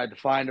 tried to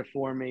find it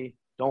for me.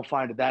 Don't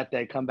find it that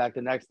day, come back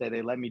the next day.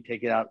 They let me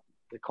take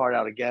the cart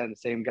out again, the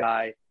same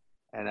guy.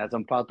 And as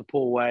I'm about to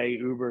pull away,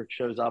 Uber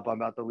shows up.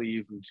 I'm about to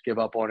leave and just give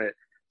up on it.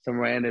 Some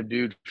random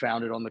dude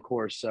found it on the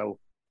course. So,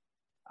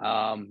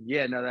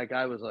 that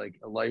guy was like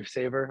a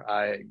lifesaver.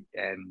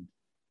 And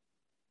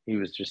he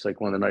was just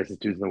like one of the nicest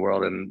dudes in the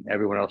world, and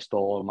everyone else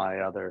stole all my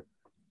other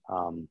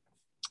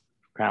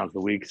crowns of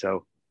the week.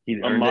 So he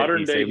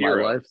saved my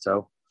life.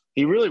 So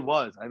he really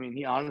was. I mean,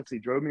 he honestly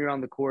drove me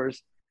around the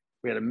course.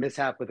 We had a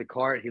mishap with the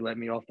cart. He let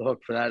me off the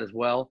hook for that as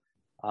well.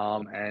 He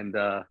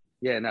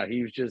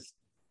was just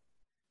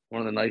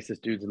one of the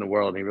nicest dudes in the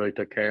world. And he really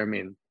took care of me,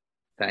 and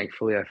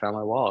thankfully I found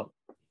my wallet.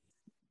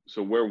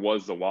 So where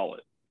was the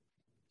wallet?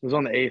 It was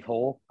on the 8th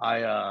hole.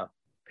 I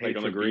paid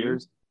for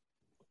beers.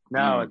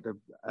 No,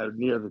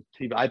 near the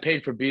TV. I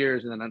paid for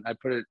beers, and then I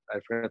forgot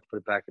to put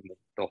it back in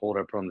the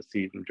holder I put on the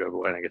seat and drove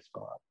away, and I guess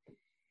fell out.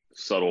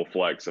 Subtle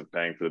flex of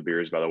paying for the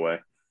beers, by the way.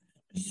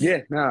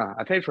 Yeah, no,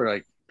 I paid for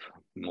like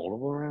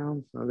multiple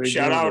rounds.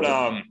 Shout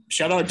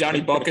out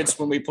Donnie Buckets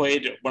when I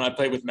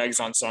played with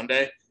Megs on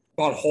Sunday.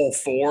 About hole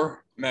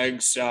 4,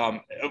 Megs,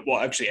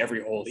 actually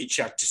every hole, he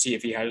checked to see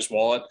if he had his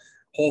wallet.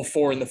 Hole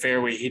 4 in the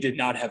fairway, he did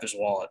not have his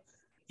wallet.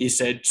 He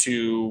said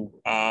to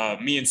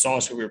me and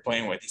Sauce, who we were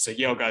playing with, he said,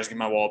 "Yo, guys, give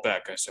my wallet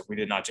back." I said, "We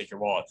did not take your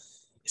wallet."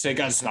 He said,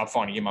 "Guys, it's not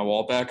funny. Give my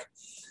wallet back."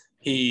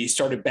 He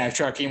started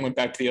backtracking, went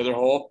back to the other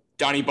hole.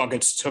 Donnie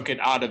Buckets took it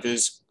out of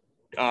his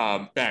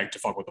bag to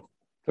fuck with him.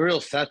 It's a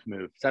real Seth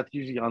move. Seth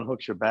usually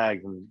unhooks your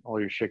bags and all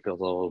your shit goes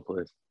all over the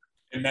place.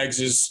 And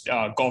Megs'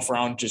 golf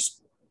round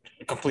just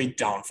a complete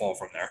downfall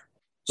from there.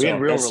 We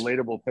had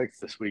relatable picks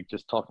this week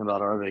just talking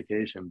about our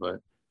vacation,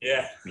 but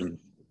yeah.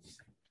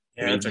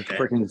 That's okay.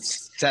 Freaking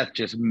Seth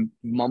just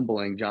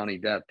mumbling Johnny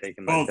Depp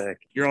taking my pick.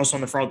 You're also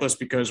on the front list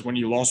because when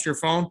you lost your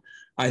phone,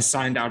 I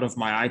signed out of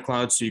my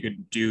iCloud so you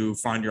could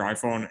find your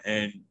iPhone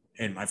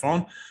and my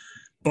phone.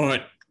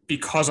 But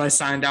because I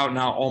signed out,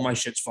 now all my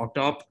shit's fucked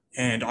up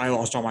and I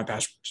lost all my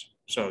passwords.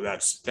 So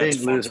that's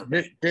didn't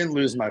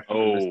lose my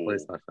phone.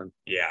 Misplaced my phone.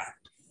 Yeah.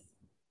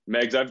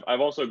 Megs,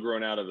 I've also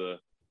grown out of the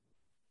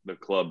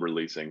club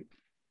releasing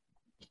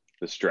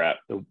the strap.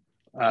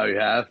 Oh, you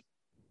have?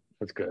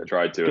 That's good.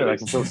 Tried to. Good. I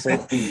can feel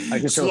safe.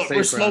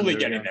 We're slowly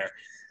getting there.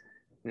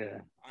 Yeah.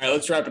 All right,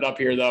 let's wrap it up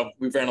here, though.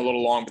 We ran a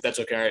little long, but that's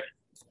okay.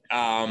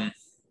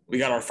 We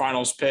got our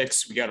finals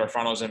picks. We got our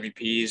finals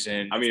MVPs,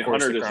 and I mean,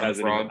 Hunter just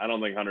hasn't. I don't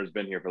think Hunter's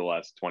been here for the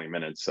last 20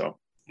 minutes. So.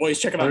 Well, he's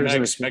checking on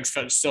Megs.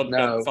 Megs still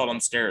fell on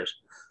the stairs.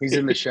 He's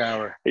in the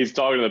shower. He's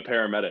talking to the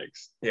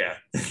paramedics. Yeah.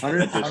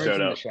 Hunter's in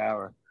the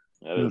shower.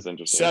 That is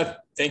interesting. Seth,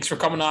 thanks for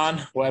coming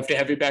on. We'll have to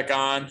have you back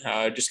on.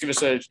 Just give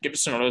us a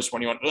notice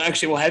when you want. Well,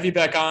 actually, we'll have you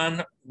back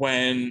on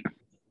when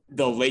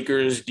the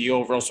Lakers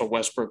deal Russell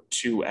Westbrook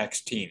to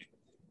X team.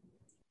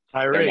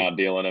 Kyrie. They're not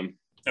dealing him.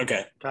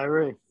 Okay.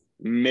 Kyrie.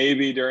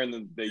 Maybe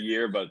during the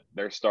year, but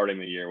they're starting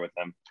the year with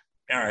him.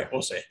 All right,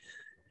 we'll see.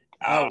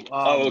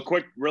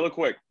 Really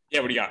quick.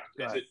 Yeah, what do you got?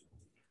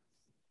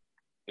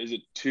 Is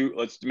it too?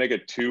 Let's make a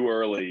too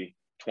early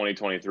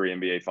 2023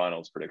 NBA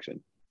Finals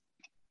prediction.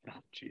 Oh,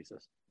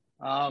 Jesus.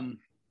 And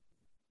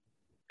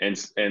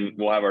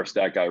we'll have our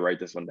stat guy write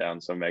this one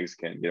down so Megs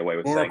can get away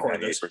with saying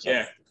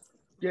 98%.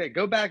 Yeah,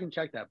 go back and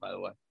check that, by the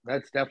way.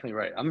 That's definitely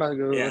right. I'm not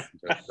going to listen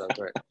to it. So that's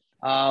right.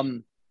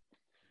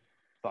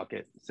 Fuck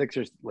it.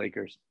 Sixers,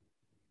 Lakers.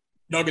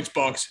 Nuggets,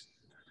 Bucks.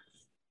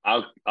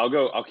 I'll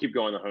keep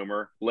going the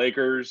homer.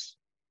 Lakers,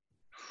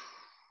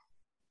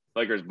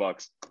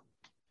 Bucks.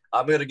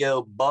 I'm going to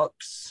go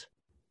Bucks,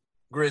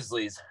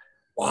 Grizzlies.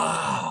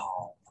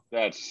 Wow.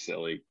 That's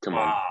silly. Come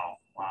on.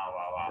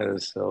 Wow. That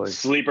is silly.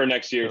 Sleeper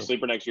next year.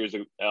 Sleeper next year is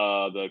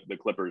the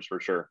Clippers for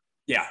sure.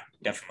 Yeah,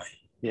 definitely.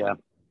 Yeah,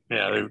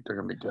 they're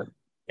gonna be good.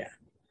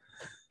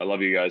 I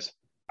love you guys.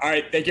 All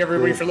right. Thank you,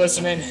 everybody, for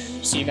listening.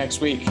 See you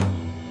next week.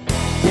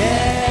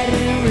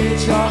 Getting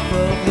rich off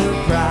of the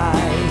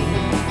pride.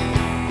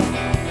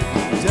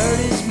 Dirt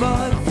is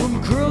mud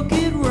from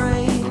crooked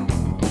rain.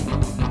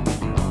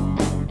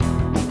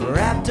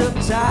 Wrapped up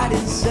tight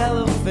in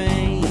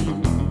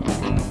cellophane.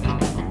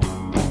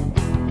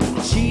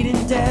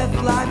 Cheating death,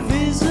 life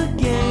is a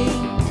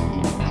game.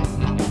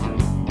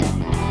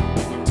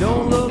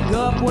 Don't look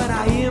up when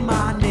I hear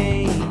my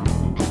name.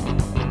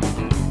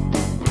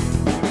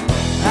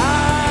 I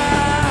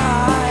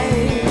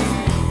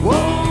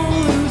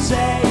won't lose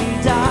a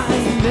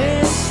dime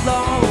this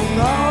long.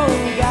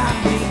 Oh, got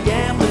me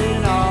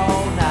gambling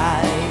all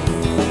night.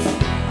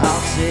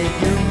 I'll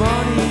take your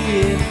money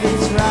if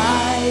it's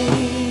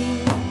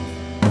right.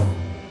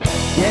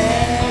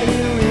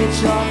 Getting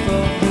rich off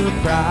of the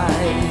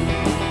pride.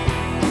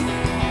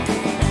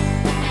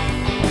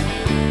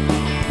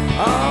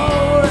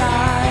 Alright.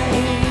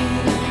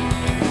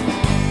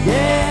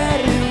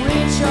 Getting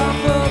rich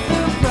off of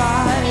the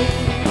pride.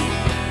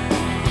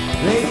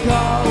 They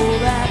call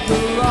that the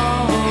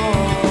long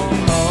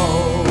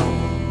haul.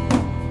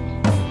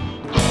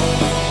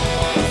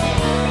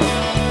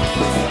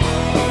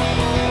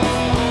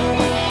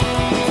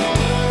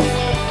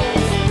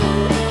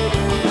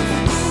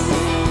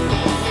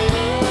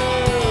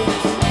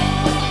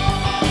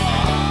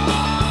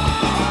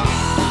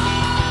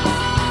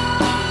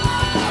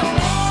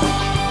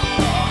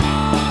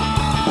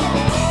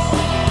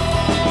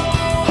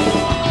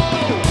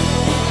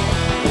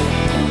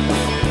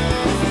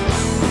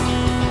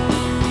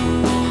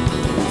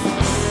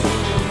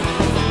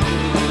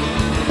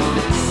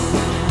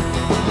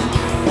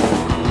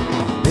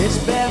 This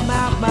bad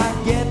mouth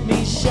might get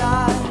me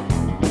shot.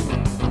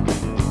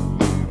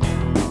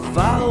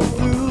 Follow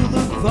through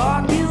the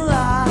parking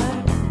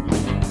lot.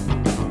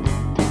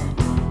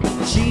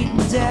 Cheating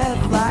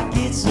death like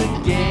it's a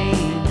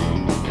game.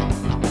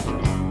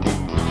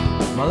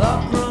 My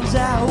luck runs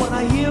out when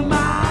I hear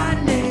my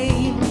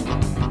name.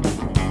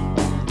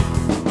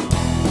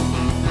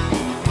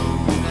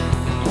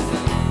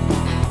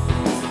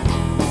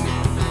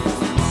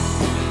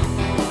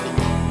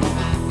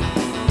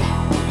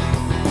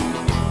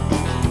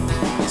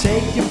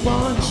 Take your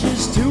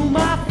punches to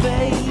my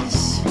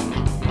face,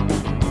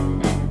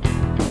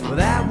 but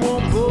that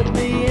won't put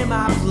me in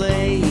my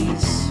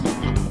place.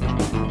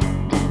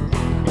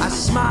 I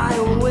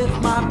smile with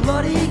my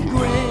bloody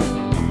grin.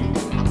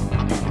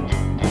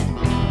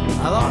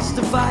 I lost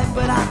the fight,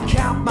 but I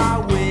count my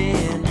wins.